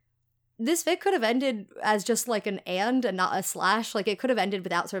like, this fic could have ended as just like an and not a slash. Like, it could have ended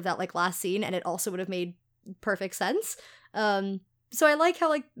without sort of that like last scene, and it also would have made perfect sense. So I like how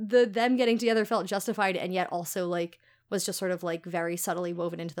like them getting together felt justified, and yet also like was just sort of like very subtly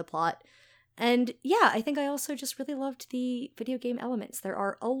woven into the plot. And yeah, I think I also just really loved the video game elements. There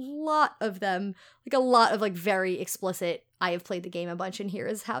are a lot of them, like a lot of like very explicit, I have played the game a bunch and here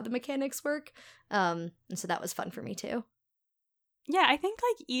is how the mechanics work. And so that was fun for me too. Yeah, I think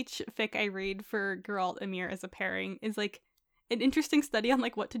like each fic I read for Geralt Ymir as a pairing is like an interesting study on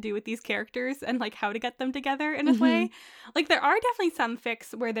like what to do with these characters and like how to get them together in a way. Like, there are definitely some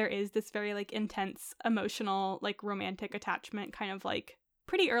fics where there is this very like intense emotional like romantic attachment kind of like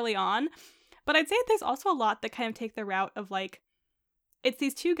pretty early on. But I'd say there's also a lot that kind of take the route of like, it's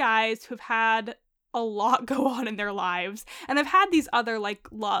these two guys who've had a lot go on in their lives and have had these other like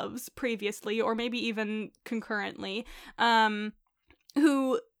loves previously or maybe even concurrently,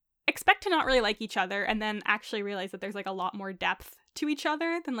 who expect to not really like each other and then actually realize that there's like a lot more depth to each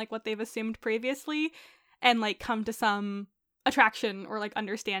other than like what they've assumed previously, and like come to some attraction or like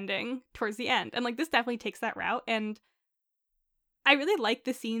understanding towards the end. And like this definitely takes that route. And I really like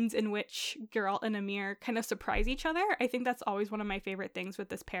the scenes in which Geralt and Emhyr kind of surprise each other. I think that's always one of my favorite things with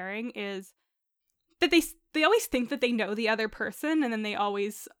this pairing is that they always think that they know the other person, and then they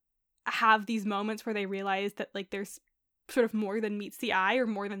always have these moments where they realize that like there's sort of more than meets the eye or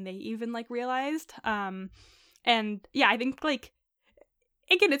more than they even like realized. And yeah, I think like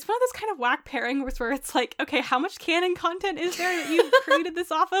again, it's one of those kind of whack pairings where it's like, okay, how much canon content is there that you've created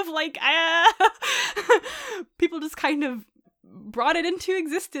this off of? Like, people just kind of brought it into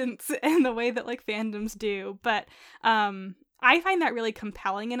existence in the way that like fandoms do. But I find that really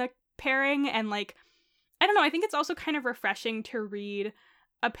compelling in a pairing, and like, I don't know, I think it's also kind of refreshing to read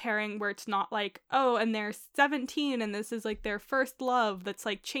a pairing where it's not like, oh, and they're 17 and this is like their first love that's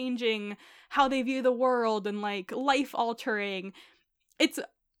like changing how they view the world and like life altering. It's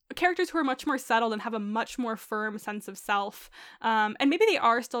characters who are much more settled and have a much more firm sense of self. And maybe they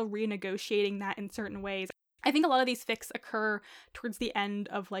are still renegotiating that in certain ways. I think a lot of these fics occur towards the end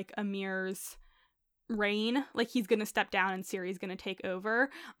of like Emhyr's reign. Like he's going to step down and Ciri's going to take over.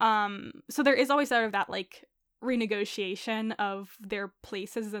 So there is always sort of that like renegotiation of their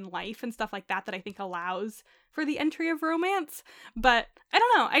places in life and stuff like that I think allows for the entry of romance. But I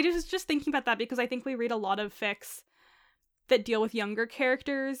don't know. I just thinking about that because I think we read a lot of fics that deal with younger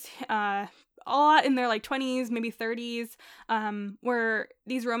characters, a lot in their like 20s, maybe 30s, where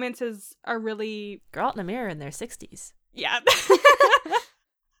these romances are really... Geralt and Emhyr in their 60s. Yeah. I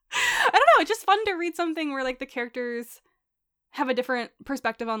don't know, it's just fun to read something where like the characters have a different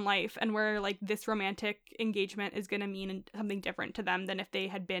perspective on life and where like this romantic engagement is going to mean something different to them than if they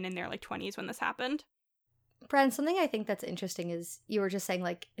had been in their like 20s when this happened. Bren, something I think that's interesting is you were just saying,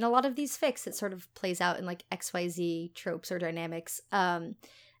 like, in a lot of these fics, it sort of plays out in, like, XYZ tropes or dynamics. And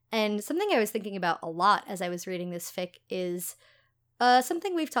something I was thinking about a lot as I was reading this fic is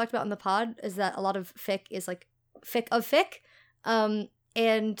something we've talked about on the pod is that a lot of fic is, like, fic of fic.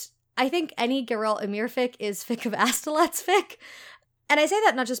 And I think any Geralt Emhyr fic is fic of Astolat's fic. And I say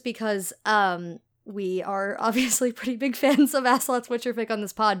that not just because we are obviously pretty big fans of Astolat's Witcher fic on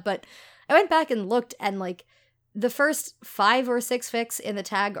this pod, but I went back and looked, and like the first 5 or 6 fics in the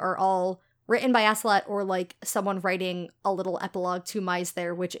tag are all written by Astolat or like someone writing a little epilogue to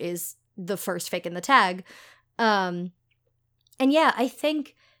Mizther, which is the first fic in the tag. And yeah, I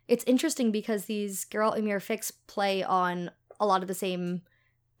think it's interesting because these Geralt Emhyr fics play on a lot of the same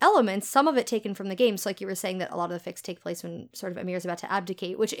elements, some of it taken from the game. So like you were saying that a lot of the fics take place when sort of Emhyr's about to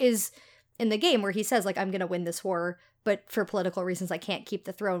abdicate, which is in the game where he says like, I'm going to win this war, but for political reasons I can't keep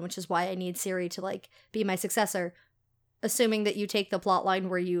the throne, which is why I need Ciri to like be my successor. Assuming that you take the plot line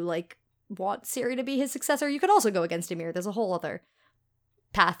where you like want Ciri to be his successor, you could also go against Emhyr. There's a whole other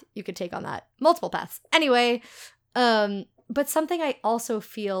path you could take on that. Multiple paths. Anyway, but something I also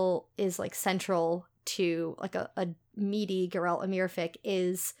feel is like central to like a meaty Geralt Emhyr fic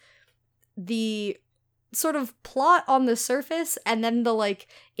is the sort of plot on the surface and then the like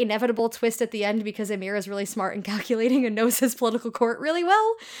inevitable twist at the end because Emhyr is really smart and calculating and knows his political court really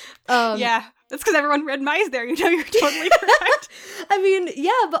well. Yeah, that's because everyone read Mizther. You know, you're totally correct. I mean,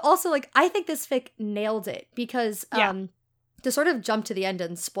 yeah, but also like I think this fic nailed it because to sort of jump to the end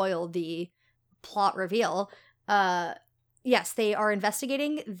and spoil the plot reveal, yes, they are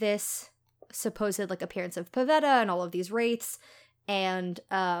investigating this supposed like appearance of Pavetta and all of these wraiths, and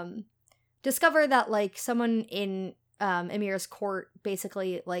discover that like someone in Emhyr's court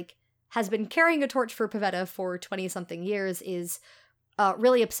basically like has been carrying a torch for Pavetta for 20-something years, is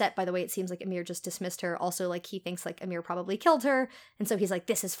really upset by the way it seems like Emhyr just dismissed her. Also, like, he thinks like Emhyr probably killed her, and so he's like,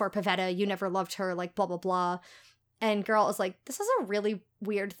 this is for Pavetta, you never loved her, like blah blah blah. And Geralt is like, this is a really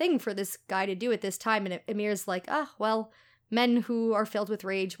weird thing for this guy to do at this time, and Emhyr's like, well, men who are filled with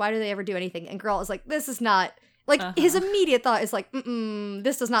rage, why do they ever do anything? And Geralt is like, this is not... Like, his immediate thought is like,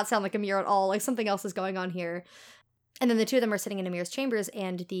 this does not sound like Emhyr at all. Like, something else is going on here. And then the two of them are sitting in Emhyr's chambers,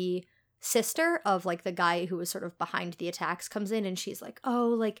 and the sister of, like, the guy who was sort of behind the attacks comes in, and she's like, oh,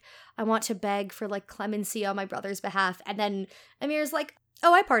 like, I want to beg for, like, clemency on my brother's behalf. And then Emhyr's like,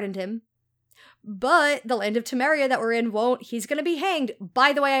 oh, I pardoned him. But the land of Temeria that we're in won't. He's gonna be hanged.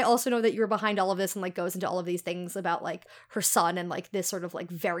 By the way, I also know that you were behind all of this, and like goes into all of these things about like her son and like this sort of like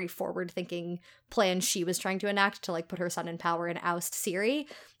very forward-thinking plan she was trying to enact to like put her son in power and oust Ciri.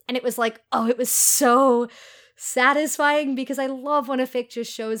 And it was like, oh, it was so satisfying because I love when a fic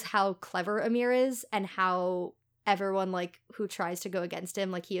just shows how clever Emhyr is and how everyone like who tries to go against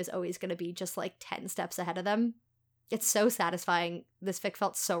him, like he is always gonna be just like 10 steps ahead of them. It's so satisfying. This fic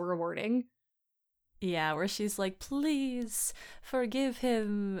felt so rewarding. Yeah, where she's like, please forgive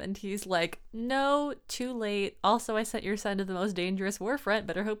him. And he's like, no, too late. Also, I sent your son to the most dangerous war front.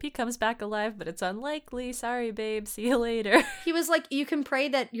 Better hope he comes back alive, but it's unlikely. Sorry, babe. See you later. He was like, you can pray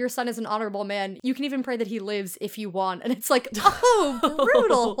that your son is an honorable man. You can even pray that he lives if you want. And it's like, oh,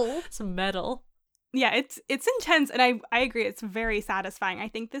 brutal. It's metal. Yeah, it's intense, and I agree. It's very satisfying. I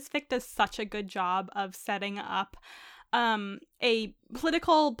think this fic does such a good job of setting up a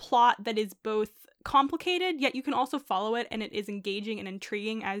political plot that is both complicated, yet you can also follow it, and it is engaging and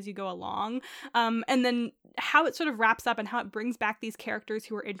intriguing as you go along. And then how it sort of wraps up and how it brings back these characters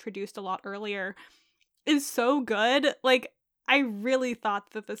who were introduced a lot earlier is so good. Like, I really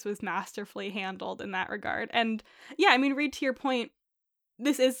thought that this was masterfully handled in that regard. And yeah, I mean, Reed, to your point,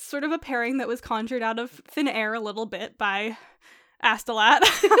 this is sort of a pairing that was conjured out of thin air a little bit by Astolat.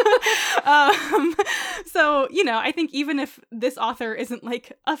 So, you know, I think even if this author isn't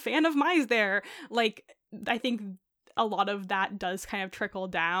like a fan of Mizthere, like, I think a lot of that does kind of trickle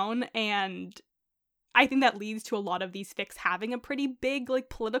down, and I think that leads to a lot of these fics having a pretty big like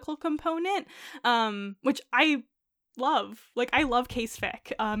political component, which I love. Like, I love case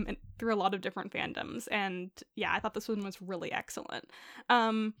fic and through a lot of different fandoms, and yeah, I thought this one was really excellent. I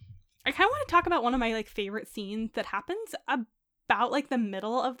kind of want to talk about one of my like favorite scenes that happens about like the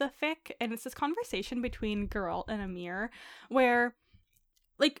middle of the fic, and it's this conversation between Geralt and Emhyr, where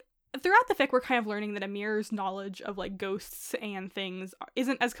like throughout the fic we're kind of learning that Emhyr's knowledge of like ghosts and things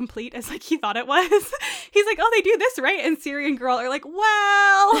isn't as complete as like he thought it was. He's like, oh, they do this, right? And Ciri and Geralt are like,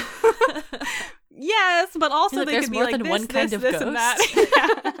 well, yes, but also like, they could be like than this, one kind this, of this, ghost. and that.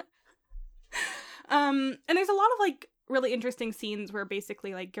 Yeah. And there's a lot of like really interesting scenes where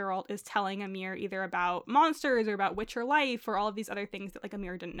basically like Geralt is telling Emhyr either about monsters or about Witcher life or all of these other things that like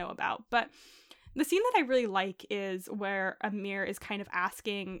Emhyr didn't know about. But the scene that I really like is where Emhyr is kind of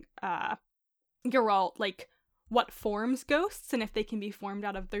asking Geralt like what forms ghosts and if they can be formed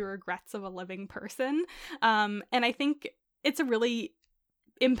out of the regrets of a living person. And I think it's a really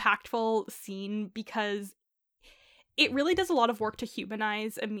impactful scene because it really does a lot of work to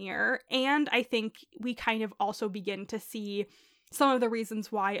humanize Emhyr, and I think we kind of also begin to see some of the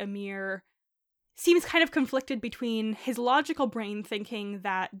reasons why Emhyr seems kind of conflicted between his logical brain thinking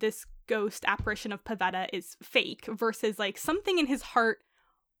that this ghost apparition of Pavetta is fake versus like something in his heart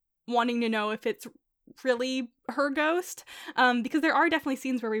wanting to know if it's really her ghost, because there are definitely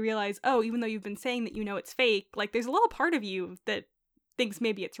scenes where we realize, oh, even though you've been saying that you know it's fake, like there's a little part of you that thinks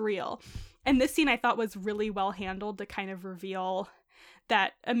maybe it's real. And this scene I thought was really well handled to kind of reveal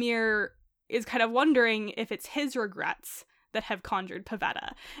that Emhyr is kind of wondering if it's his regrets that have conjured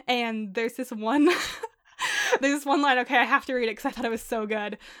Pavetta. And there's this one line, okay, I have to read it because I thought it was so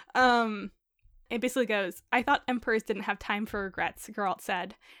good. It basically goes, I thought emperors didn't have time for regrets, Geralt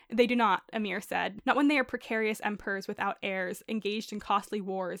said. They do not, Emhyr said. Not when they are precarious emperors without heirs, engaged in costly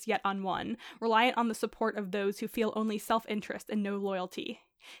wars, yet unwon, reliant on the support of those who feel only self-interest and no loyalty.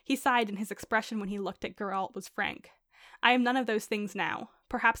 He sighed, and his expression when he looked at Geralt was frank. I am none of those things now.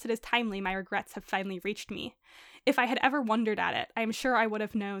 Perhaps it is timely my regrets have finally reached me. If I had ever wondered at it, I am sure I would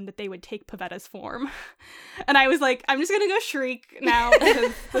have known that they would take Pavetta's form. And I was like, I'm just gonna go shriek now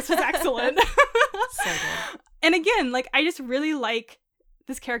because this was excellent. So good. And again, like, I just really like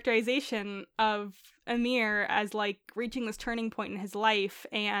this characterization of Emhyr as like reaching this turning point in his life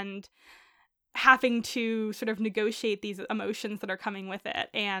and having to sort of negotiate these emotions that are coming with it.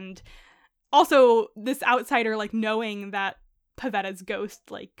 And also this outsider like knowing that Pavetta's ghost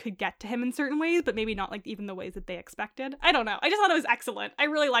like could get to him in certain ways, but maybe not like even the ways that they expected. I don't know. I just thought it was excellent. I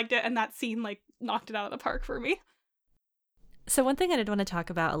really liked it, and that scene like knocked it out of the park for me. So one thing I did want to talk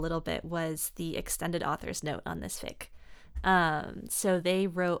about a little bit was the extended author's note on this fic. So they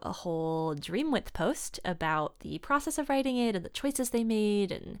wrote a whole Dreamwidth post about the process of writing it and the choices they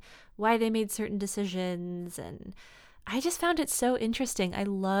made and why they made certain decisions, and I just found it so interesting. I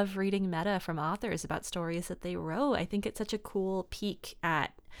love reading meta from authors about stories that they wrote. I think it's such a cool peek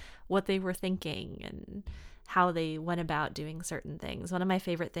at what they were thinking and how they went about doing certain things. One of my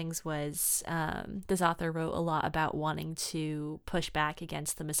favorite things was this author wrote a lot about wanting to push back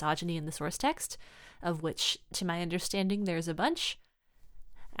against the misogyny in the source text, of which, to my understanding, there's a bunch.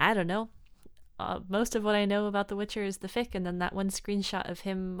 I don't know. Most of what I know about The Witcher is the fic, and then that one screenshot of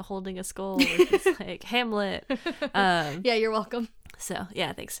him holding a skull, which is like Hamlet. Yeah, you're welcome. So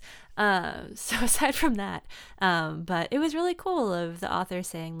yeah, thanks. So aside from that, but it was really cool of the author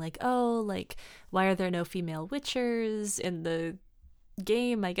saying like, oh, like, why are there no female Witchers in the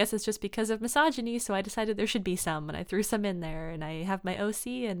game, I guess it's just because of misogyny, so I decided there should be some, and I threw some in there, and I have my OC,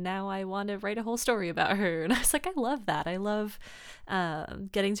 and now I want to write a whole story about her. And I was like, I love that. I love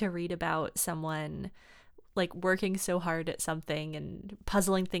getting to read about someone like working so hard at something and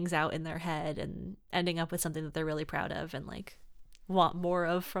puzzling things out in their head and ending up with something that they're really proud of and like want more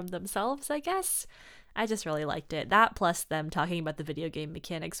of from themselves, I guess. I just really liked it. That plus them talking about the video game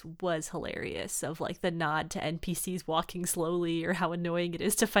mechanics was hilarious, of like the nod to NPCs walking slowly or how annoying it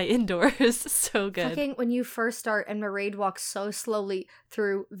is to fight indoors. So good. Fucking when you first start and Mairead walks so slowly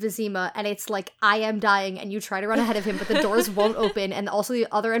through Vizima and it's like, I am dying, and you try to run ahead of him, but the doors won't open, and also the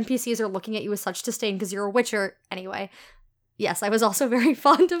other NPCs are looking at you with such disdain because you're a Witcher. Anyway, yes, I was also very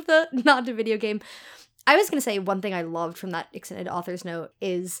fond of the nod to video game. I was going to say one thing I loved from that extended author's note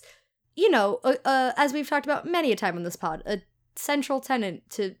is, you know, as we've talked about many a time on this pod, a central tenet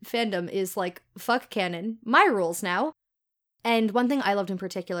to fandom is like, fuck canon, my rules now. And one thing I loved in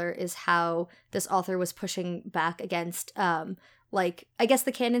particular is how this author was pushing back against, like, I guess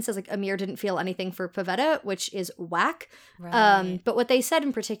the canon says like Emhyr didn't feel anything for Pavetta, which is whack. Right. But what they said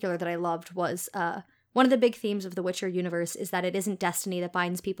in particular that I loved was, one of the big themes of the Witcher universe is that it isn't destiny that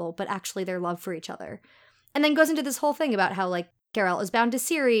binds people, but actually their love for each other. And then goes into this whole thing about how, like, Geralt is bound to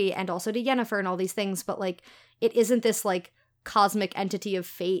Ciri and also to Yennefer and all these things, but, like, it isn't this, like, cosmic entity of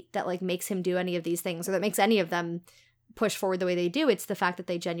fate that, like, makes him do any of these things or that makes any of them push forward the way they do. It's the fact that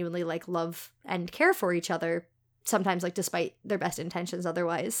they genuinely, like, love and care for each other, sometimes, like, despite their best intentions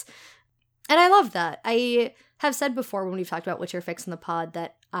otherwise. And I love that. I have said before when we've talked about Witcher Fix in the pod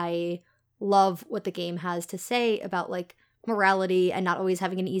that I love what the game has to say about, like, morality and not always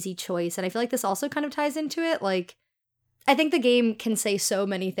having an easy choice. And I feel like this also kind of ties into it. Like, I think the game can say so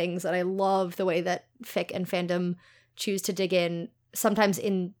many things, and I love the way that fic and fandom choose to dig in, sometimes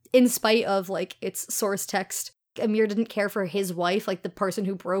in spite of, like, its source text. Emhyr didn't care for his wife, like the person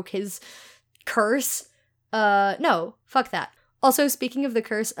who broke his curse. No, fuck that. Also, speaking of the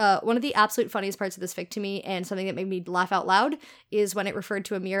curse, one of the absolute funniest parts of this fic to me, and something that made me laugh out loud, is when it referred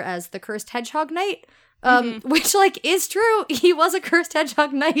to Emhyr as the cursed hedgehog knight. Which, like, is true. He was a cursed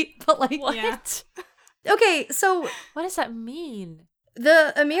hedgehog knight, but, like... What? Yeah. Okay, so... What does that mean?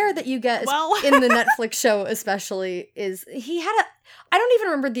 The Emhyr that you get in the Netflix show especially is... He had a... I don't even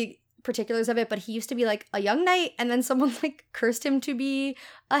remember the particulars of it, but he used to be, like, a young knight, and then someone, like, cursed him to be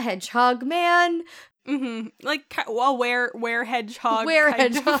a hedgehog man. Like, well, where hedgehog. Where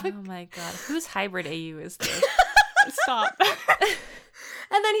kind of. hedgehog. Oh my god. Whose hybrid AU is this? Stop.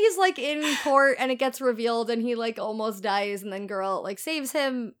 And then he's, like, in court, and it gets revealed, and he, like, almost dies, and then Geralt, like, saves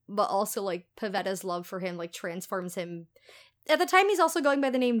him, but also, like, Pavetta's love for him, like, transforms him. At the time, he's also going by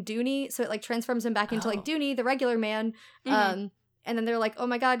the name Dooney, so it, like, transforms him back into, like, Dooney, the regular man. And then they're like, oh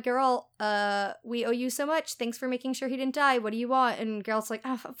my god, Geralt, we owe you so much. Thanks for making sure he didn't die. What do you want? And Geralt's like,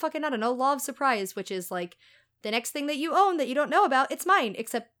 oh, fucking, I don't know, law of surprise, which is, like, the next thing that you own that you don't know about, it's mine,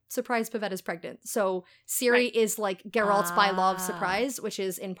 except surprise, Pavetta's pregnant. So Ciri is, like, Geralt's by law of surprise, which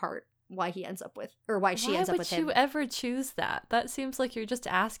is in part why he ends up with, or why she ends up with him. Why would you ever choose that? That seems like you're just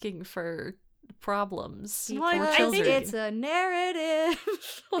asking for problems. Well, I Because think it's a narrative.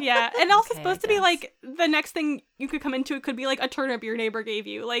 Yeah, and also Okay, supposed I to be, guess. like, the next thing you could come into it could be, like, a turnip your neighbor gave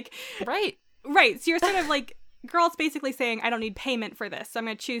you. Like, Right. right, so you're sort of, like, Geralt's basically saying, I don't need payment for this, so I'm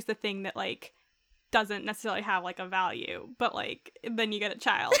gonna choose the thing that, like, doesn't necessarily have, like, a value, but, like, then you get a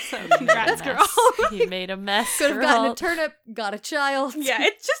child, so congrats, girl. You made a mess. Could have gotten a girl. turnip, got a child. Yeah,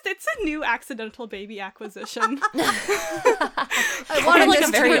 it's a new accidental baby acquisition. I Or wanted like this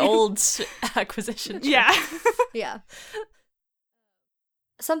a very turnip. old acquisition. Yeah. Yeah.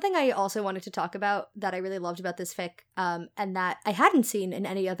 Something I also wanted to talk about that I really loved about this fic, and that I hadn't seen in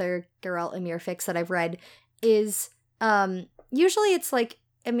any other Geralt Emhyr fics that I've read, is usually it's like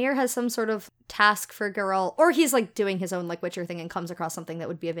Emhyr has some sort of task for Geralt, or he's like doing his own like Witcher thing and comes across something that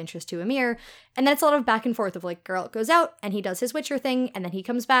would be of interest to Emhyr, and then it's a lot of back and forth of like Geralt goes out and he does his Witcher thing, and then he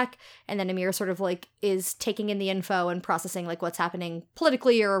comes back, and then Emhyr sort of like is taking in the info and processing like what's happening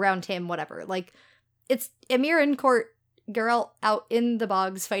politically or around him, whatever. Like, it's Emhyr in court, Geralt out in the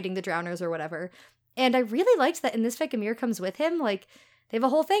bogs fighting the drowners or whatever. And I really liked that in this fic, Emhyr comes with him. Like, they have a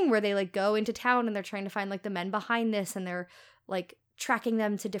whole thing where they like go into town and they're trying to find like the men behind this, and they're like tracking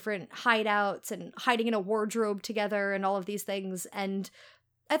them to different hideouts and hiding in a wardrobe together and all of these things. And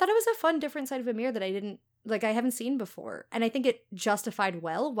I thought it was a fun, different side of Emhyr that I haven't seen before. And I think it justified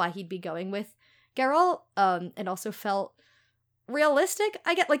well why he'd be going with Geralt, and also felt realistic,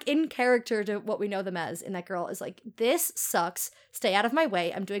 I get, like, in character to what we know them as, in that Geralt is like, this sucks, stay out of my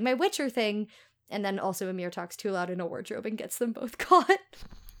way, I'm doing my Witcher thing, and then also Emhyr talks too loud in a wardrobe and gets them both caught.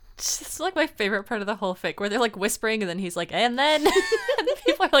 It's like my favorite part of the whole fic, where they're like whispering and then he's like, and then and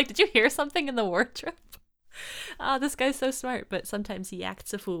people are like, did you hear something in the wardrobe? This guy's so smart, but sometimes he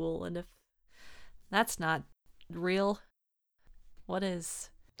acts a fool, and if that's not real, what is?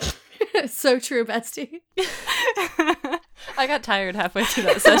 So true, bestie. I got tired halfway through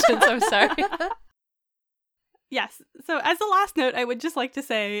that session, so I'm sorry. Yes. So as a last note, I would just like to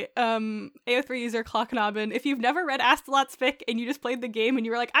say, AO3 user Clocknobbin, if you've never read Astalot's fic and you just played the game and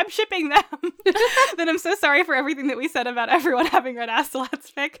you were like, I'm shipping them, then I'm so sorry for everything that we said about everyone having read Astalot's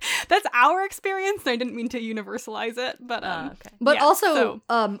fic. That's our experience. I didn't mean to universalize it, but okay. But yeah, also,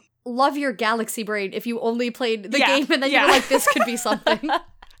 love your galaxy brain if you only played the game and then you were like, this could be something.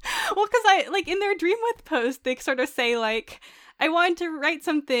 Well, because I, like, in their Dreamwidth post, they sort of say, like, I wanted to write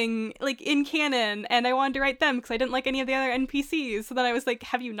something, like, in canon, and I wanted to write them because I didn't like any of the other NPCs. So then I was like,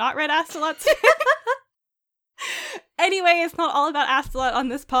 have you not read Astalot's fic? Anyway, it's not all about Astalot on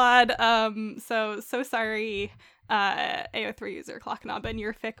this pod. So sorry, AO3 user Clocknobbin.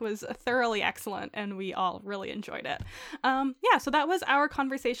 Your fic was thoroughly excellent, and we all really enjoyed it. So that was our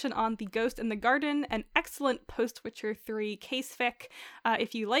conversation on The Ghost in the Garden, an excellent post-Witcher 3 case fic.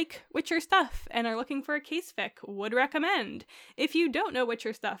 If you like Witcher stuff and are looking for a case fic, would recommend. If you don't know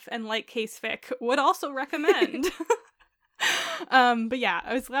Witcher stuff and like case fic, would also recommend. But yeah,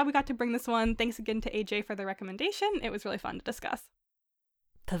 I was glad we got to bring this one. Thanks again to AJ for the recommendation. It was really fun to discuss.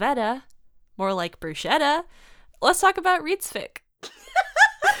 Pavetta, more like bruschetta. Let's talk about Reed's fic.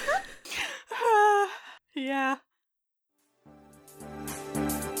 Yeah.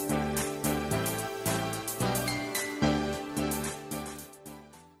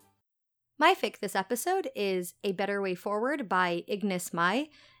 My fic this episode is A Better Way Forward by Ignis Mai.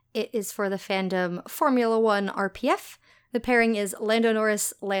 It is for the fandom Formula One RPF. The pairing is Lando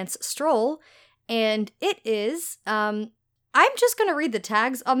Norris, Lance Stroll, and it is, I'm just going to read the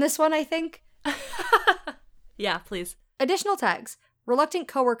tags on this one, I think. Yeah, please. Additional tags. Reluctant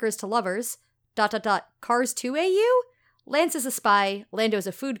coworkers to lovers, ... Cars 2 AU? Lance is a spy, Lando's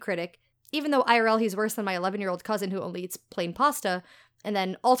a food critic, even though IRL he's worse than my 11-year-old cousin who only eats plain pasta, and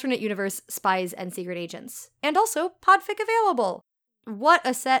then alternate universe spies and secret agents. And also, podfic available! What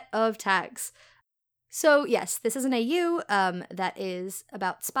a set of tags. So yes, this is an AU that is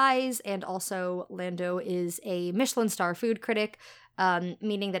about spies, and also Lando is a Michelin star food critic,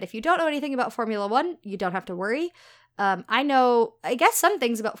 meaning that if you don't know anything about Formula One, you don't have to worry. I know, I guess, some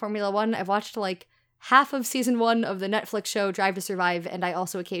things about Formula One. I've watched like half of season 1 of the Netflix show Drive to Survive, and I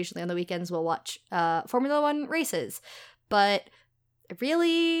also occasionally on the weekends will watch Formula One races. But I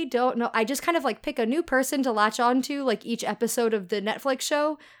really don't know. I just kind of like pick a new person to latch on to like each episode of the Netflix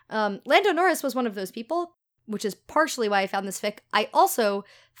show. Lando Norris was one of those people, which is partially why I found this fic. I also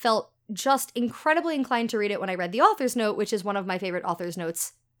felt just incredibly inclined to read it when I read the author's note, which is one of my favorite author's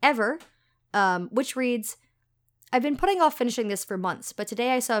notes ever, which reads, I've been putting off finishing this for months, but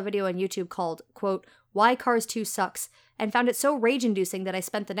today I saw a video on YouTube called, quote, Why Cars 2 Sucks, and found it so rage-inducing that I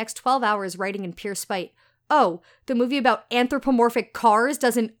spent the next 12 hours writing in pure spite. Oh, the movie about anthropomorphic cars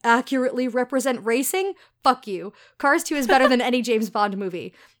doesn't accurately represent racing? Fuck you. Cars 2 is better than any James Bond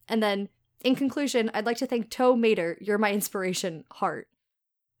movie. And then, in conclusion, I'd like to thank Toe Mater, you're my inspiration, heart.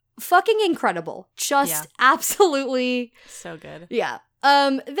 Fucking incredible. Just absolutely... So good. Yeah.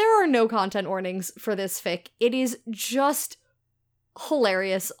 There are no content warnings for this fic. It is just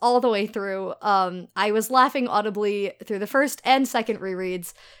hilarious all the way through. I was laughing audibly through the first and second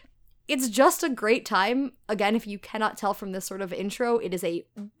rereads. It's just a great time. Again, if you cannot tell from this sort of intro, it is a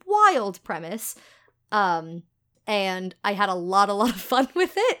wild premise. And I had a lot of fun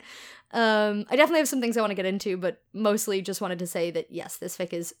with it. I definitely have some things I want to get into, but mostly just wanted to say that, yes, this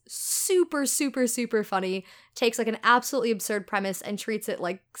fic is super, super, super funny, takes like an absolutely absurd premise and treats it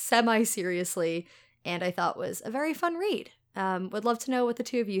like semi-seriously, and I thought was a very fun read. Would love to know what the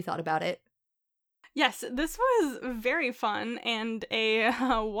two of you thought about it. Yes, this was very fun and a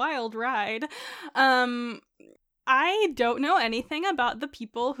wild ride. I don't know anything about the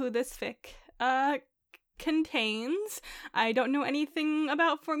people who this fic contains. I don't know anything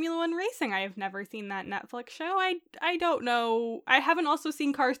about Formula One racing. I have never seen that Netflix show. I don't know. I haven't also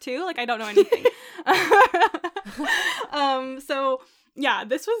seen Cars 2. Like, I don't know anything. So yeah,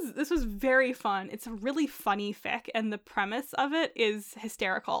 this was very fun. It's a really funny fic, and the premise of it is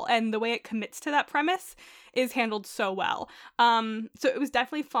hysterical, and the way it commits to that premise is handled so well. So it was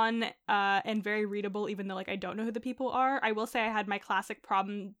definitely fun and very readable, even though like I don't know who the people are. I will say I had my classic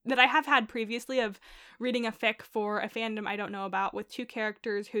problem that I have had previously of reading a fic for a fandom I don't know about with two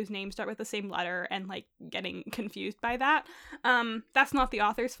characters whose names start with the same letter and like getting confused by that. That's not the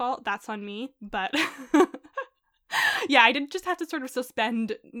author's fault. That's on me, but Yeah, I did just have to sort of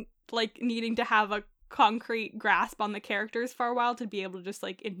suspend like needing to have a concrete grasp on the characters for a while to be able to just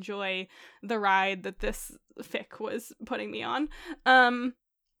like enjoy the ride that this fic was putting me on.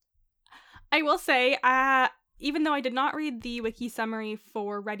 I will say, even though I did not read the wiki summary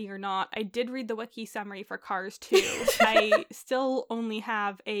for Ready or Not, I did read the wiki summary for Cars 2. I still only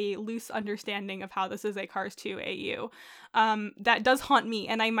have a loose understanding of how this is a Cars 2 AU. That does haunt me,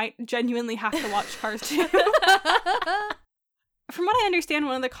 and I might genuinely have to watch Cars 2. From what I understand,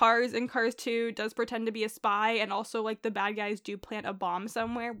 one of the cars in Cars 2 does pretend to be a spy, and also, like, the bad guys do plant a bomb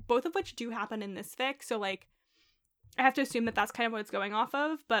somewhere, both of which do happen in this fic, so, like, I have to assume that that's kind of what it's going off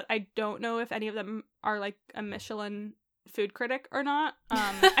of, but I don't know if any of them are, like, a Michelin food critic or not.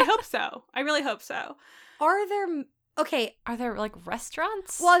 I hope so. I really hope so. Are there... Okay. Are there, like,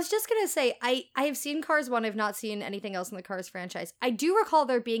 restaurants? Well, I was just gonna say, I have seen Cars 1. I've not seen anything else in the Cars franchise. I do recall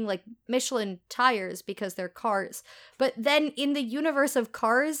there being, like, Michelin tires because they're cars. But then in the universe of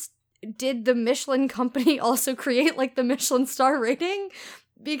Cars, did the Michelin company also create, like, the Michelin star rating?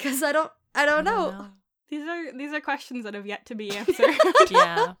 Because I don't know. These are questions that have yet to be answered.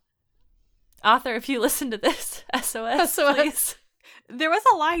 Yeah. Author, if you listen to this, SOS, please. There was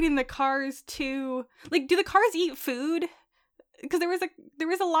a line in the Cars 2, like, do the cars eat food? Because there was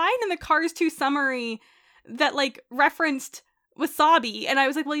a line in the Cars 2 summary that, like, referenced wasabi, and I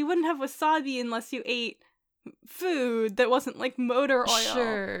was like, well, you wouldn't have wasabi unless you ate food that wasn't, like, motor oil.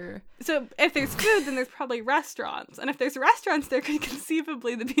 Sure. So if there's food, then there's probably restaurants, and if there's restaurants, there could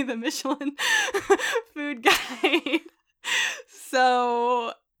conceivably be the Michelin food guide.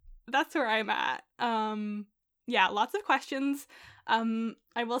 So that's where I'm at. Yeah, lots of questions.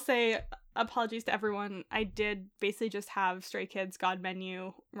 I will say, apologies to everyone, I did basically just have Stray Kids God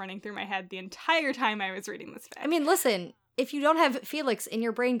Menu running through my head the entire time I was reading this fic. I mean, listen, if you don't have Felix in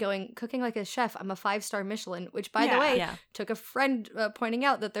your brain going, cooking like a chef, I'm a 5-star Michelin, which, by the way, took a friend pointing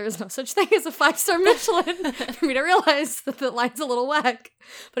out that there is no such thing as a 5-star Michelin for me to realize that the line's a little whack.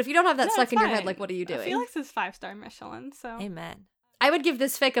 But if you don't have that stuck in your head, like, what are you doing? Felix is 5-star Michelin, so... Amen. I would give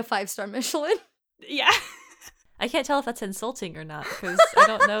this fic a 5-star Michelin. Yeah. I can't tell if that's insulting or not, because I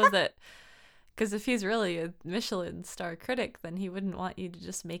don't know that... Because if he's really a Michelin star critic, then he wouldn't want you to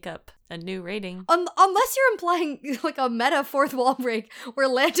just make up a new rating. Unless you're implying, like, a meta fourth wall break where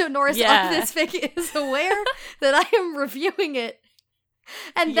Lando Norris of this fic is aware that I am reviewing it.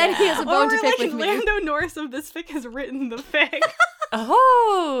 And then he has a bone to pick with me. Lando Norris of this fic has written the fic.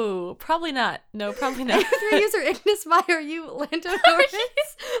 Oh, probably not. No, probably not. Through user Ignis Meyer, you Lando Norris,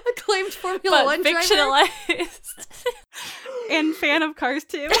 acclaimed Formula One driver. Fictionalized. And fan of Cars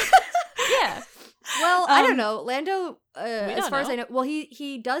 2. Yeah. Well, I don't know. Lando, as far as I know, well,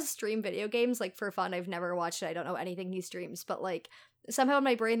 he does stream video games, like, for fun. I've never watched it. I don't know anything he streams, but, like, somehow in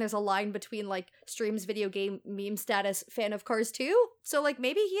my brain there's a line between, like, streams video game meme status, fan of Cars 2. So, like,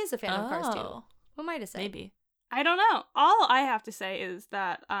 maybe he is a fan of Cars 2. Who am I to say? Maybe. I don't know. All I have to say is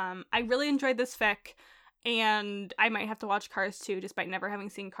that I really enjoyed this fic, and I might have to watch Cars 2 despite never having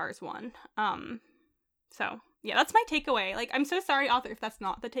seen Cars 1. So, yeah, that's my takeaway. Like, I'm so sorry, author, if that's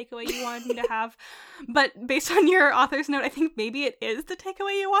not the takeaway you wanted me to have. But based on your author's note, I think maybe it is the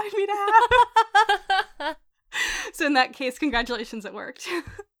takeaway you wanted me to have. So in that case, congratulations, it worked.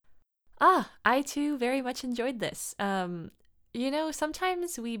 I too very much enjoyed this. You know,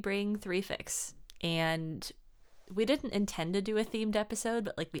 sometimes we bring 3 fics, and we didn't intend to do a themed episode,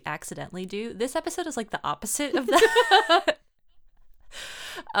 but, like, we accidentally do. This episode is, like, the opposite of that.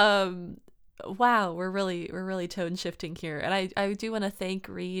 Wow, we're really tone shifting here. And I do want to thank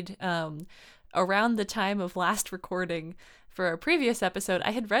Reed. Around the time of last recording for our previous episode,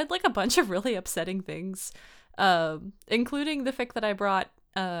 I had read, like, a bunch of really upsetting things, including the fic that I brought,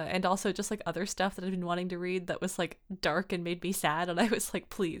 and also just, like, other stuff that I've been wanting to read that was, like, dark and made me sad. And I was like,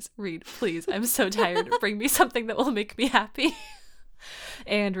 please, Reed, please, I'm so tired. Bring me something that will make me happy.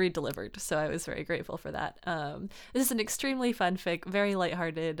 And Reed delivered, so I was very grateful for that. This is an extremely fun fic, very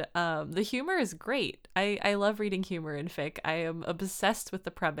lighthearted. The humor is great. I love reading humor in fic. I am obsessed with the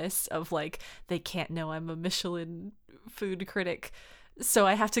premise of, like, they can't know I'm a Michelin food critic, so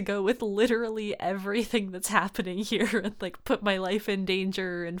I have to go with literally everything that's happening here and, like, put my life in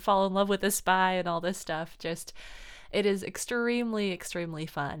danger and fall in love with a spy and all this stuff. Just, it is extremely, extremely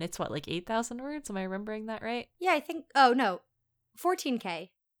fun. It's what, like 8,000 words? Am I remembering that right? Yeah, I think, oh no, 14K.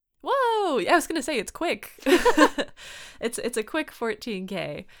 Whoa! Yeah, I was gonna say it's quick. It's a quick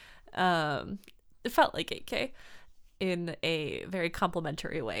 14K. It felt like 8K in a very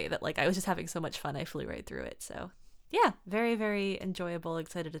complimentary way that, like, I was just having so much fun I flew right through it. So yeah, very, very enjoyable.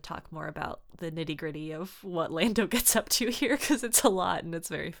 Excited to talk more about the nitty gritty of what Lando gets up to here, because it's a lot and it's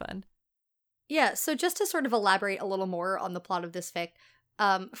very fun. Yeah, so just to sort of elaborate a little more on the plot of this fic,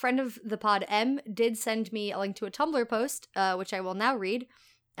 friend of the pod, M, did send me a link to a Tumblr post, which I will now read,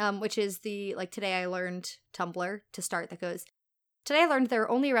 which is the, like, Today I Learned Tumblr to start that goes, Today I learned there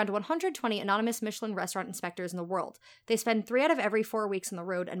are only around 120 anonymous Michelin restaurant inspectors in the world. They spend 3 out of every 4 weeks on the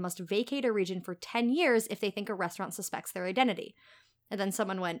road and must vacate a region for 10 years if they think a restaurant suspects their identity. And then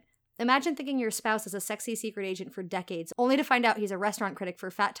someone went, imagine thinking your spouse is a sexy secret agent for decades, only to find out he's a restaurant critic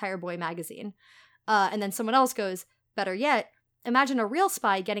for Fat Tire Boy magazine. And then someone else goes, better yet, imagine a real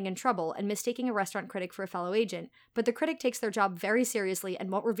spy getting in trouble and mistaking a restaurant critic for a fellow agent, but the critic takes their job very seriously and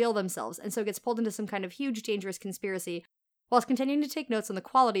won't reveal themselves, and so gets pulled into some kind of huge, dangerous conspiracy, whilst continuing to take notes on the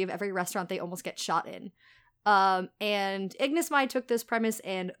quality of every restaurant they almost get shot in. And Ignis Mai took this premise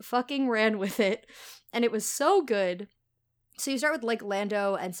and fucking ran with it, and it was so good. So you start with, like,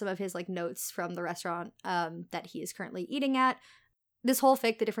 Lando and some of his, like, notes from the restaurant that he is currently eating at. This whole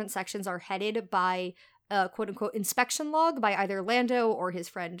fic, the different sections are headed by a quote-unquote inspection log by either Lando or his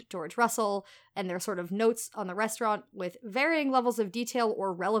friend George Russell, and they're sort of notes on the restaurant with varying levels of detail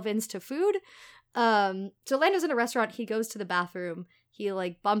or relevance to food. So Lando's in a restaurant, he goes to the bathroom, he,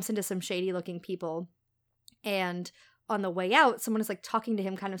 like, bumps into some shady-looking people, and on the way out, someone is, like, talking to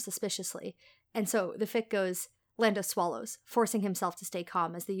him kind of suspiciously. And so the fic goes, Lando swallows, forcing himself to stay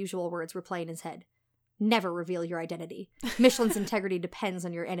calm as the usual words replay in his head. Never reveal your identity. Michelin's integrity depends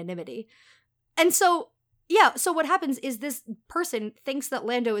on your anonymity. And so, yeah, so what happens is this person thinks that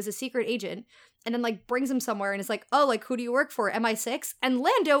Lando is a secret agent, and then, like, brings him somewhere and is like, oh, like, who do you work for? MI6? And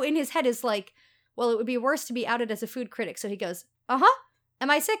Lando in his head is like, well, it would be worse to be outed as a food critic. So he goes,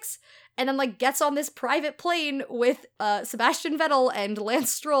 MI6. And then, like, gets on this private plane with Sebastian Vettel and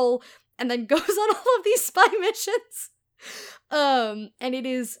Lance Stroll, and then goes on all of these spy missions. And it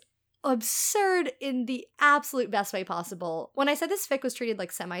is absurd in the absolute best way possible. When I said this fic was treated,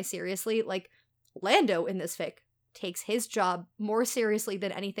 like, semi-seriously, like, Lando in this fic takes his job more seriously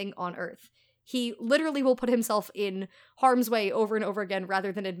than anything on Earth. He literally will put himself in harm's way over and over again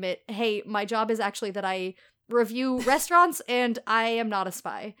rather than admit, hey, my job is actually that I review restaurants and I am not a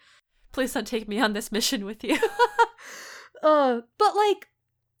spy. Please don't take me on this mission with you. But, like,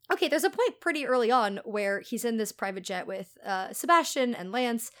 okay, there's a point pretty early on where he's in this private jet with Sebastian and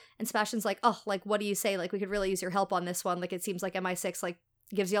Lance, and Sebastian's like, oh, like, what do you say? Like, we could really use your help on this one. Like, it seems like MI6, like,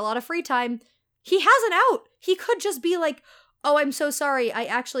 gives you a lot of free time. He has an out. He could just be like, oh, I'm so sorry. I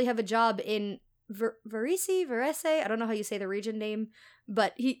actually have a job in Varese? I don't know how you say the region name,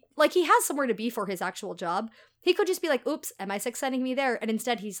 but he has somewhere to be for his actual job. He could just be like, oops, MI6 sending me there? And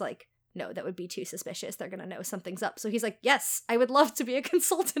instead he's like, no, that would be too suspicious. They're gonna know something's up. So he's like, yes, I would love to be a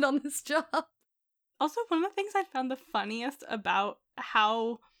consultant on this job. Also, one of the things I found the funniest about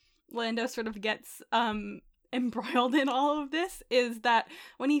how Lando sort of gets embroiled in all of this is that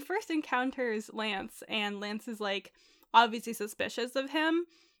when he first encounters Lance, and Lance is, like, obviously suspicious of him,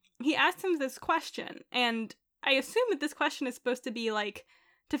 he asks him this question, and I assume that this question is supposed to be, like,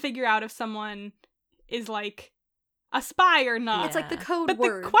 to figure out if someone is, like, a spy or not. It's like the code word.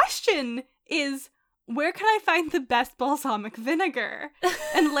 But the question is, where can I find the best balsamic vinegar?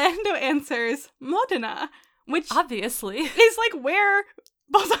 And Lando answers, Modena, which obviously is, like, where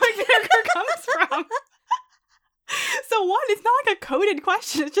balsamic vinegar comes from. So one, it's not like a coded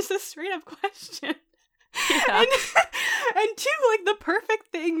question, it's just a straight up question. Yeah. And two, like, the perfect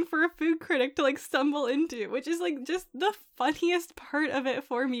thing for a food critic to, like, stumble into, which is, like, just the funniest part of it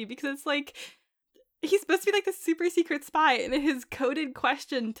for me, because it's like, he's supposed to be, like, the super secret spy, and his coded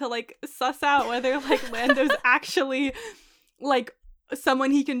question to, like, suss out whether, like, Lando's actually, like,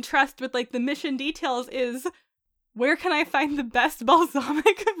 someone he can trust with, like, the mission details is, where can I find the best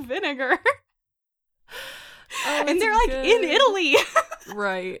balsamic vinegar? Oh, and they're, like, in Italy.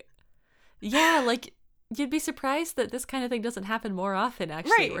 Right. Yeah, like, you'd be surprised that this kind of thing doesn't happen more often,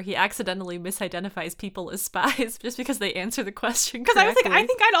 actually, right, where he accidentally misidentifies people as spies just because they answer the question correctly. Because I was like, I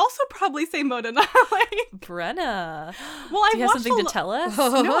think I'd also probably say Modena. Like, Brenna. Well, do you have something to tell us?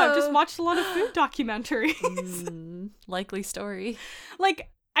 No, I've just watched a lot of food documentaries. Likely story. Like,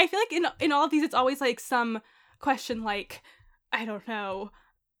 I feel like in all of these, it's always, like, some question, like, I don't know,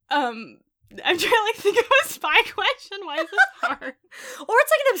 I'm trying to, like, think of a spy question. Why is this hard? Or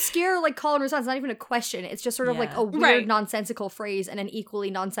it's, like, an obscure, like, call and response. It's not even a question. It's just sort of, like, a weird, nonsensical phrase and an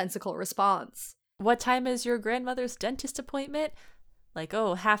equally nonsensical response. What time is your grandmother's dentist appointment? Like,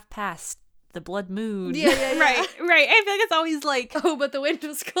 oh, 1/2 the blood moon. Yeah. Right. I feel like it's always, like, oh, but the wind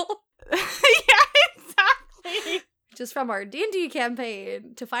was cold. Yeah, exactly. Just from our D&D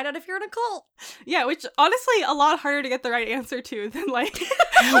campaign to find out if you're in a cult. Yeah, which, honestly, a lot harder to get the right answer to than, like,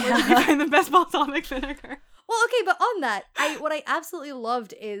 where did you find the best balsamic vinegar? Well, okay, but on that, what I absolutely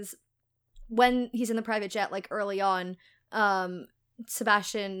loved is when he's in the private jet, like early on,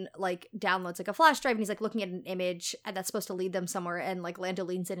 Sebastian like downloads like a flash drive and he's like looking at an image and that's supposed to lead them somewhere, and like Lando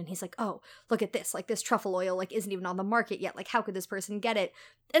leans in and he's like, oh, look at this, like this truffle oil like isn't even on the market yet, like how could this person get it?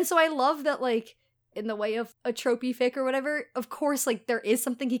 And so I love that, like, in the way of a tropey fic or whatever, of course, like there is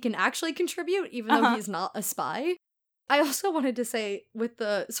something he can actually contribute even though he's not a spy. I also wanted to say, with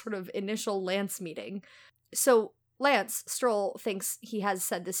the sort of initial Lance meeting, so Lance Stroll thinks he has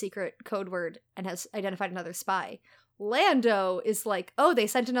said the secret code word and has identified another spy. Lando is like, oh, they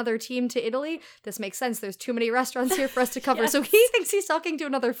sent another team to Italy? This makes sense. There's too many restaurants here for us to cover. Yes. So he thinks he's talking to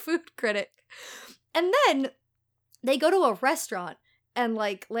another food critic. And then they go to a restaurant and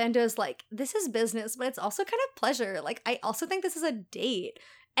like Lando's like, this is business, but it's also kind of pleasure. Like, I also think this is a date.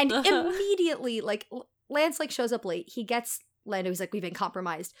 And immediately, like, Lance like shows up late. He gets Lando, he's like, we've been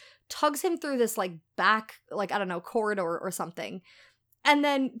compromised, tugs him through this like back, like, I don't know, corridor or something. And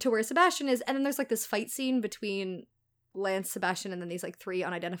then to where Sebastian is. And then there's like this fight scene between Lance, Sebastian, and then these like 3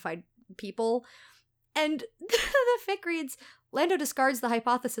 unidentified people. And the fic reads, Lando discards the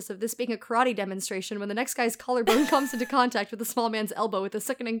hypothesis of this being a karate demonstration when the next guy's collarbone comes into contact with the small man's elbow with a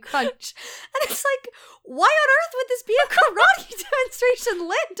sickening crunch. And it's like, why on earth would this be a karate demonstration,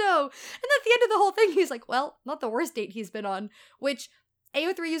 Lando? And at the end of the whole thing, he's like, well, not the worst date he's been on, which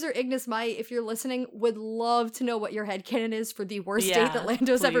AO3 user Ignis Mai, if you're listening, would love to know what your headcanon is for the worst date that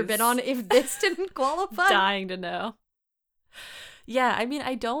Lando's ever been on if this didn't qualify. Dying to know. Yeah, I mean,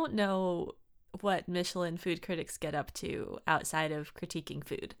 I don't know what Michelin food critics get up to outside of critiquing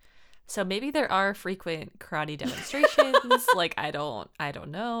food. So maybe there are frequent karate demonstrations. Like, I don't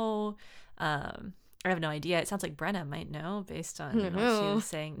know. I have no idea. It sounds like Brenna might know based on what she was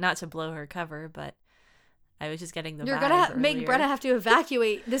saying. Not to blow her cover, but I was just getting the You're vibe gonna earlier. make Brenna have to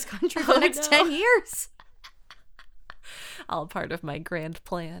evacuate this country for the next 10 years. All part of my grand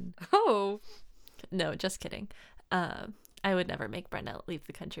plan. Oh. No, just kidding. I would never make Brenna leave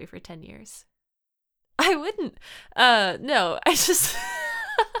the country for 10 years. I wouldn't. No, I just...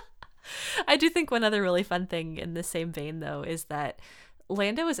 I do think one other really fun thing in the same vein, though, is that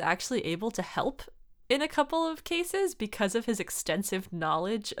Lando is actually able to help in a couple of cases because of his extensive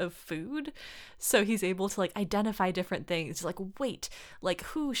knowledge of food. So he's able to like identify different things. Like, wait, like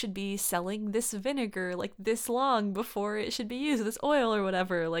who should be selling this vinegar like this long before it should be used, this oil or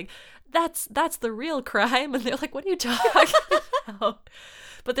whatever. Like that's the real crime. And they're like, what are you talking about?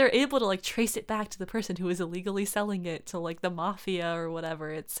 But they're able to like trace it back to the person who is illegally selling it to like the mafia or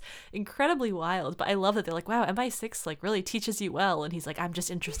whatever. It's incredibly wild. But I love that they're like, wow, MI6 like really teaches you well. And he's like, I'm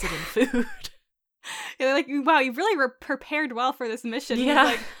just interested in food. Yeah, they're like, wow, you really prepared well for this mission. Yeah.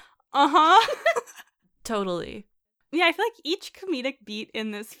 He's like, Totally. Yeah, I feel like each comedic beat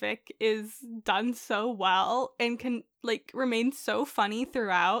in this fic is done so well and can like remain so funny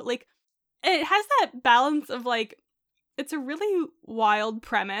throughout. Like, it has that balance of like, it's a really wild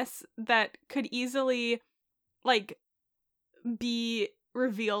premise that could easily like be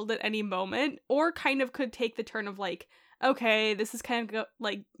revealed at any moment, or kind of could take the turn of like, okay, this is kind of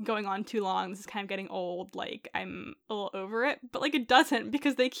going on too long. This is kind of getting old. Like, I'm a little over it. But like, it doesn't,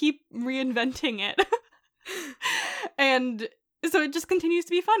 because they keep reinventing it. And so it just continues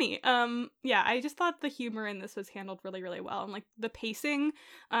to be funny. Yeah, I just thought the humor in this was handled really, really well. And like the pacing,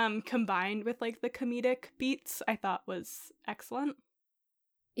 combined with like the comedic beats, I thought was excellent.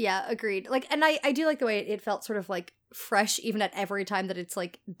 Yeah, agreed. Like, and I do like the way it felt sort of like fresh even at every time that it's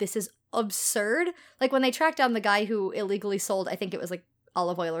like, this is absurd. Like when they tracked down the guy who illegally sold, I think it was like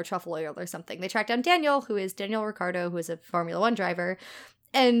olive oil or truffle oil or something. They tracked down Daniel, who is Daniel Ricciardo, who is a Formula One driver.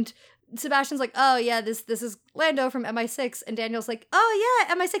 And Sebastian's like, oh yeah, this is Lando from MI6. And Daniel's like, oh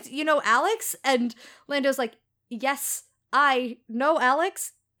yeah, MI6, you know Alex? And Lando's like, yes, I know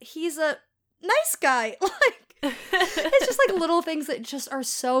Alex. He's a nice guy. Like, it's just like little things that just are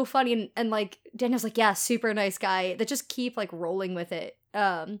so funny, and like Daniel's like, yeah, super nice guy, that just keep like rolling with it.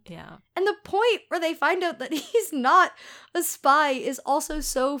 Yeah. And the point where they find out that he's not a spy is also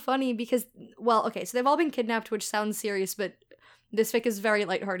so funny because, well, okay, so they've all been kidnapped, which sounds serious, but this fic is very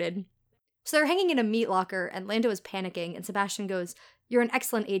lighthearted. So they're hanging in a meat locker, and Lando is panicking, and Sebastian goes, you're an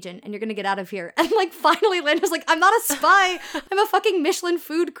excellent agent, and you're gonna get out of here. And like finally Lando's like, I'm not a spy, I'm a fucking Michelin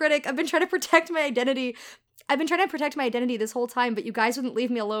food critic, I've been trying to protect my identity this whole time, but you guys wouldn't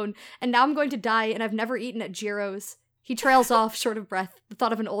leave me alone, and now I'm going to die, and I've never eaten at Jiro's. He trails off, short of breath, the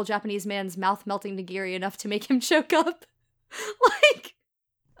thought of an old Japanese man's mouth-melting nigiri enough to make him choke up. Like,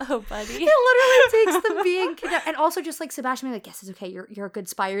 oh, buddy. It literally takes them being kidnapped, and also just like Sebastian being like, yes, it's okay, you're a good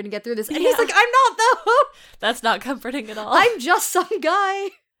spy, you're gonna get through this. And he's like, I'm not though! That's not comforting at all. I'm just some guy.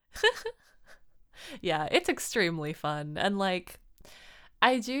 Yeah, it's extremely fun. And like,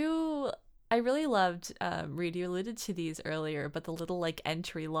 I do I really loved, Reed, you alluded to these earlier, but the little like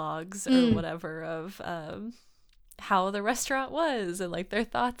entry logs or whatever of how the restaurant was and like their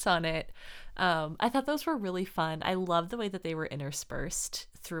thoughts on it. I thought those were really fun. I love the way that they were interspersed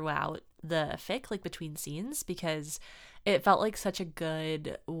throughout the fic, like between scenes, because it felt like such a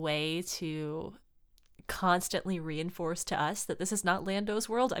good way to constantly reinforce to us that this is not Lando's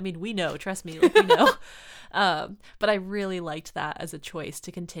world. I mean, we know, trust me, like we know. But I really liked that as a choice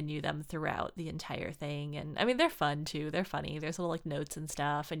to continue them throughout the entire thing. And I mean, they're fun too. They're funny. There's little like notes and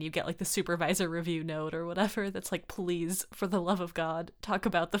stuff, and you get like the supervisor review note or whatever that's like, please, for the love of God, talk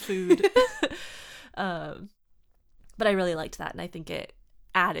about the food. But I really liked that, and I think it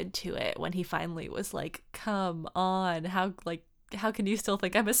added to it when he finally was like, come on, how can you still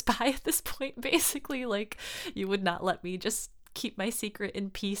think I'm a spy at this point? Basically, like, you would not let me just keep my secret in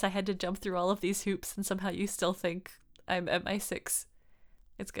peace. I had to jump through all of these hoops, and somehow you still think I'm MI6.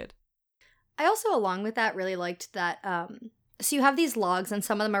 It's good. I also, along with that, really liked that, so you have these logs, and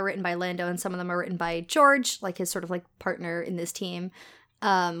some of them are written by Lando, and some of them are written by George, like his sort of like partner in this team.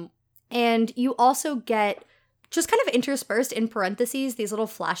 And you also get just kind of interspersed in parentheses these little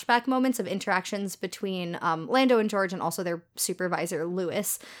flashback moments of interactions between Lando and George and also their supervisor,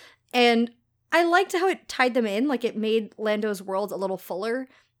 Lewis. And I liked how it tied them in. Like, it made Lando's world a little fuller,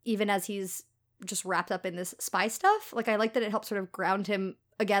 even as he's just wrapped up in this spy stuff. Like, I like that it helped sort of ground him,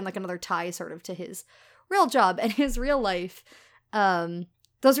 again, like another tie sort of to his real job and his real life.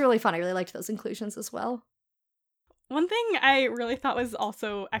 Those are really fun. I really liked those inclusions as well. One thing I really thought was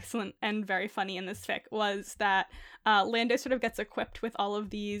also excellent and very funny in this fic was that Lando sort of gets equipped with all of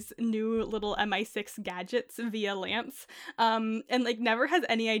these new little MI6 gadgets via Lance, and like never has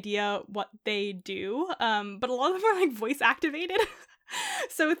any idea what they do, but a lot of them are like voice activated.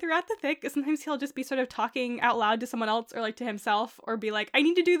 So throughout the fic, sometimes he'll just be sort of talking out loud to someone else or like to himself, or be like, I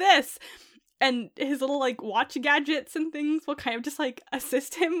need to do this. And his little like watch gadgets and things will kind of just like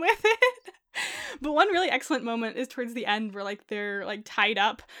assist him with it. But one really excellent moment is towards the end where like they're like tied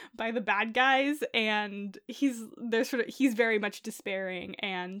up by the bad guys, and he's very much despairing,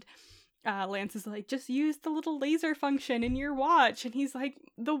 and Lance is like, just use the little laser function in your watch, and he's like,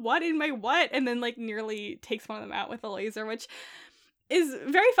 the what in my what? And then like nearly takes one of them out with a laser, which is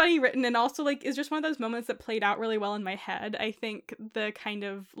very funny written, and also like is just one of those moments that played out really well in my head. I think the kind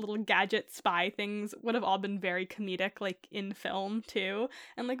of little gadget spy things would have all been very comedic, like in film too,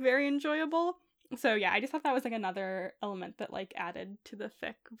 and like very enjoyable. So yeah, I just thought that was like another element that like added to the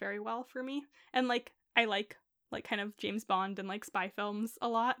fic very well for me. And like I like kind of James Bond and like spy films a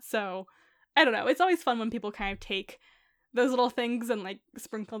lot, so I don't know, it's always fun when people kind of take those little things and like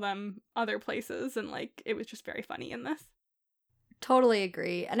sprinkle them other places, and like it was just very funny in this. Totally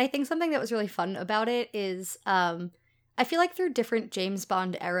agree. And I think something that was really fun about it is I feel like through different James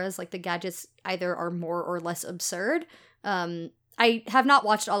Bond eras, like the gadgets either are more or less absurd. I have not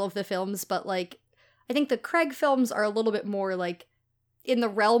watched all of the films, but like I think the Craig films are a little bit more like in the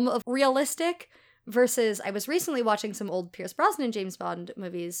realm of realistic, versus I was recently watching some old Pierce Brosnan James Bond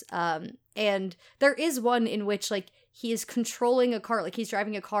movies, and there is one in which like he is controlling a car, like he's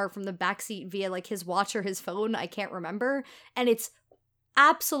driving a car from the backseat via like his watch or his phone, I can't remember, and it's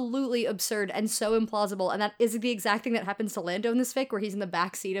absolutely absurd and so implausible, and that is the exact thing that happens to Lando in this fic, where he's in the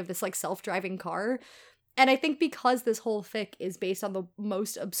backseat of this like self-driving car. And I think because this whole fic is based on the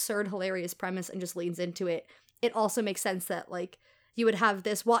most absurd, hilarious premise and just leans into it, it also makes sense that like you would have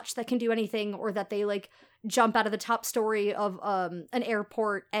this watch that can do anything, or that they like jump out of the top story of an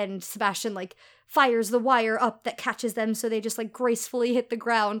airport and Sebastian like fires the wire up that catches them, so they just like gracefully hit the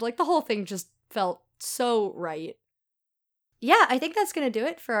ground. Like the whole thing just felt so right. Yeah, I think that's going to do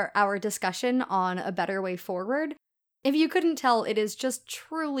it for our discussion on A Better Way Forward. If you couldn't tell, it is just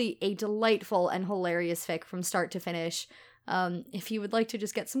truly a delightful and hilarious fic from start to finish. If you would like to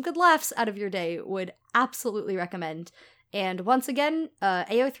just get some good laughs out of your day, would absolutely recommend. And once again,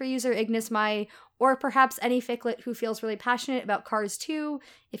 AO3 user Ignis Mai, or perhaps any ficlet who feels really passionate about Cars 2,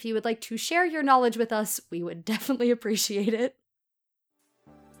 if you would like to share your knowledge with us, we would definitely appreciate it.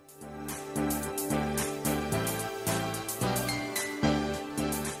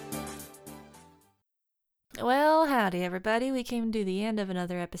 Well, howdy everybody. We came to the end of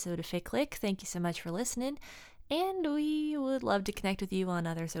another episode of Ficlick. Thank you so much for listening. And we would love to connect with you on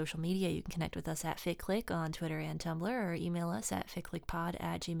other social media. You can connect with us at Ficlick on Twitter and Tumblr, or email us at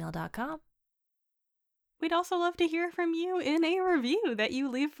ficlickpod@gmail.com. We'd also love to hear from you in a review that you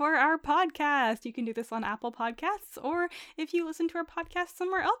leave for our podcast. You can do this on Apple Podcasts, or if you listen to our podcast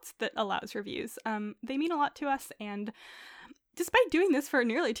somewhere else that allows reviews. They mean a lot to us, and despite doing this for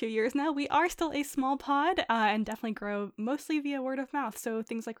nearly 2 years now, we are still a small pod and definitely grow mostly via word of mouth. So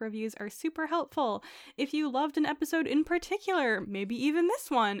things like reviews are super helpful. If you loved an episode in particular, maybe even this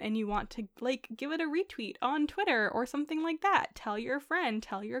one, and you want to like give it a retweet on Twitter or something like that, tell your friend,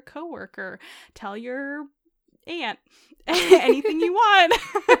 tell your coworker, tell your aunt, anything you want.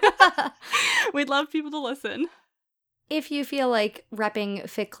 We'd love people to listen. If you feel like repping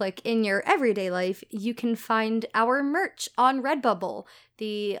FicClick in your everyday life, you can find our merch on Redbubble.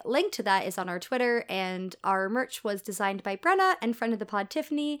 The link to that is on our Twitter, and our merch was designed by Brenna and friend of the pod,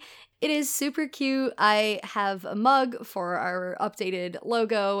 Tiffany. It is super cute. I have a mug for our updated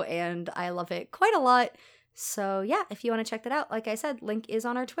logo, and I love it quite a lot. So yeah, if you want to check that out, like I said, link is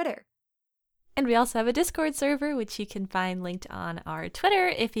on our Twitter. And we also have a Discord server, which you can find linked on our Twitter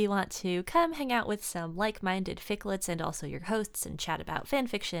if you want to come hang out with some like-minded ficklets and also your hosts and chat about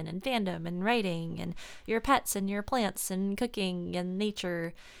fanfiction and fandom and writing and your pets and your plants and cooking and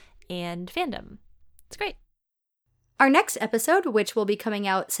nature and fandom. It's great. Our next episode, which will be coming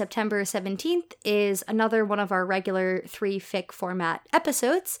out September 17th, is another one of our regular 3-fic format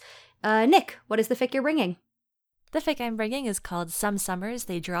episodes. Nick, what is the fic you're bringing? The fic I'm bringing is called Some Summers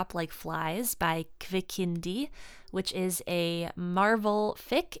They Drop Like Flies by Kvikindi, which is a Marvel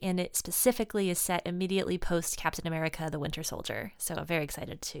fic, and it specifically is set immediately post Captain America the Winter Soldier. So I'm very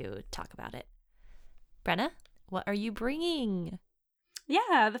excited to talk about it. Brenna, what are you bringing?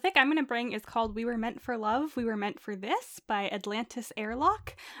 Yeah, the fic I'm going to bring is called We Were Meant for Love, We Were Meant for This by Atlantis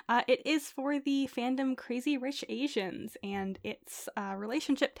Airlock. It is for the fandom Crazy Rich Asians, and its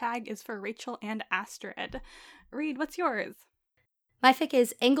relationship tag is for Rachel and Astrid. Reed, what's yours? My fic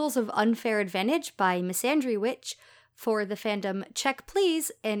is Angles of Unfair Advantage by Misandry Witch for the fandom Check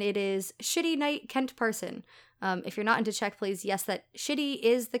Please, and it is Shitty Knight Kent Parson. If you're not into Check Please, yes, that Shitty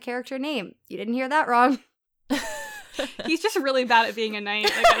is the character name. You didn't hear that wrong. He's just really bad at being a knight.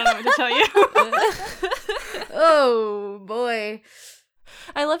 Like, I don't know what to tell you. Oh, boy.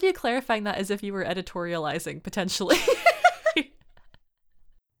 I love you clarifying that as if you were editorializing, potentially.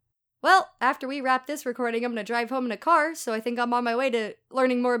 Well, after we wrap this recording, I'm going to drive home in a car, so I think I'm on my way to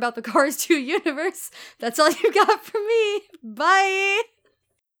learning more about the Cars 2 universe. That's all you got from me. Bye!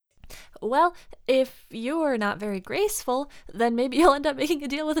 Well, if you're not very graceful, then maybe you'll end up making a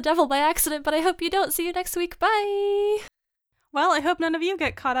deal with the devil by accident, but I hope you don't. See you next week. Bye! Well, I hope none of you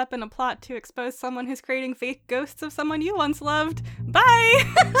get caught up in a plot to expose someone who's creating fake ghosts of someone you once loved. Bye!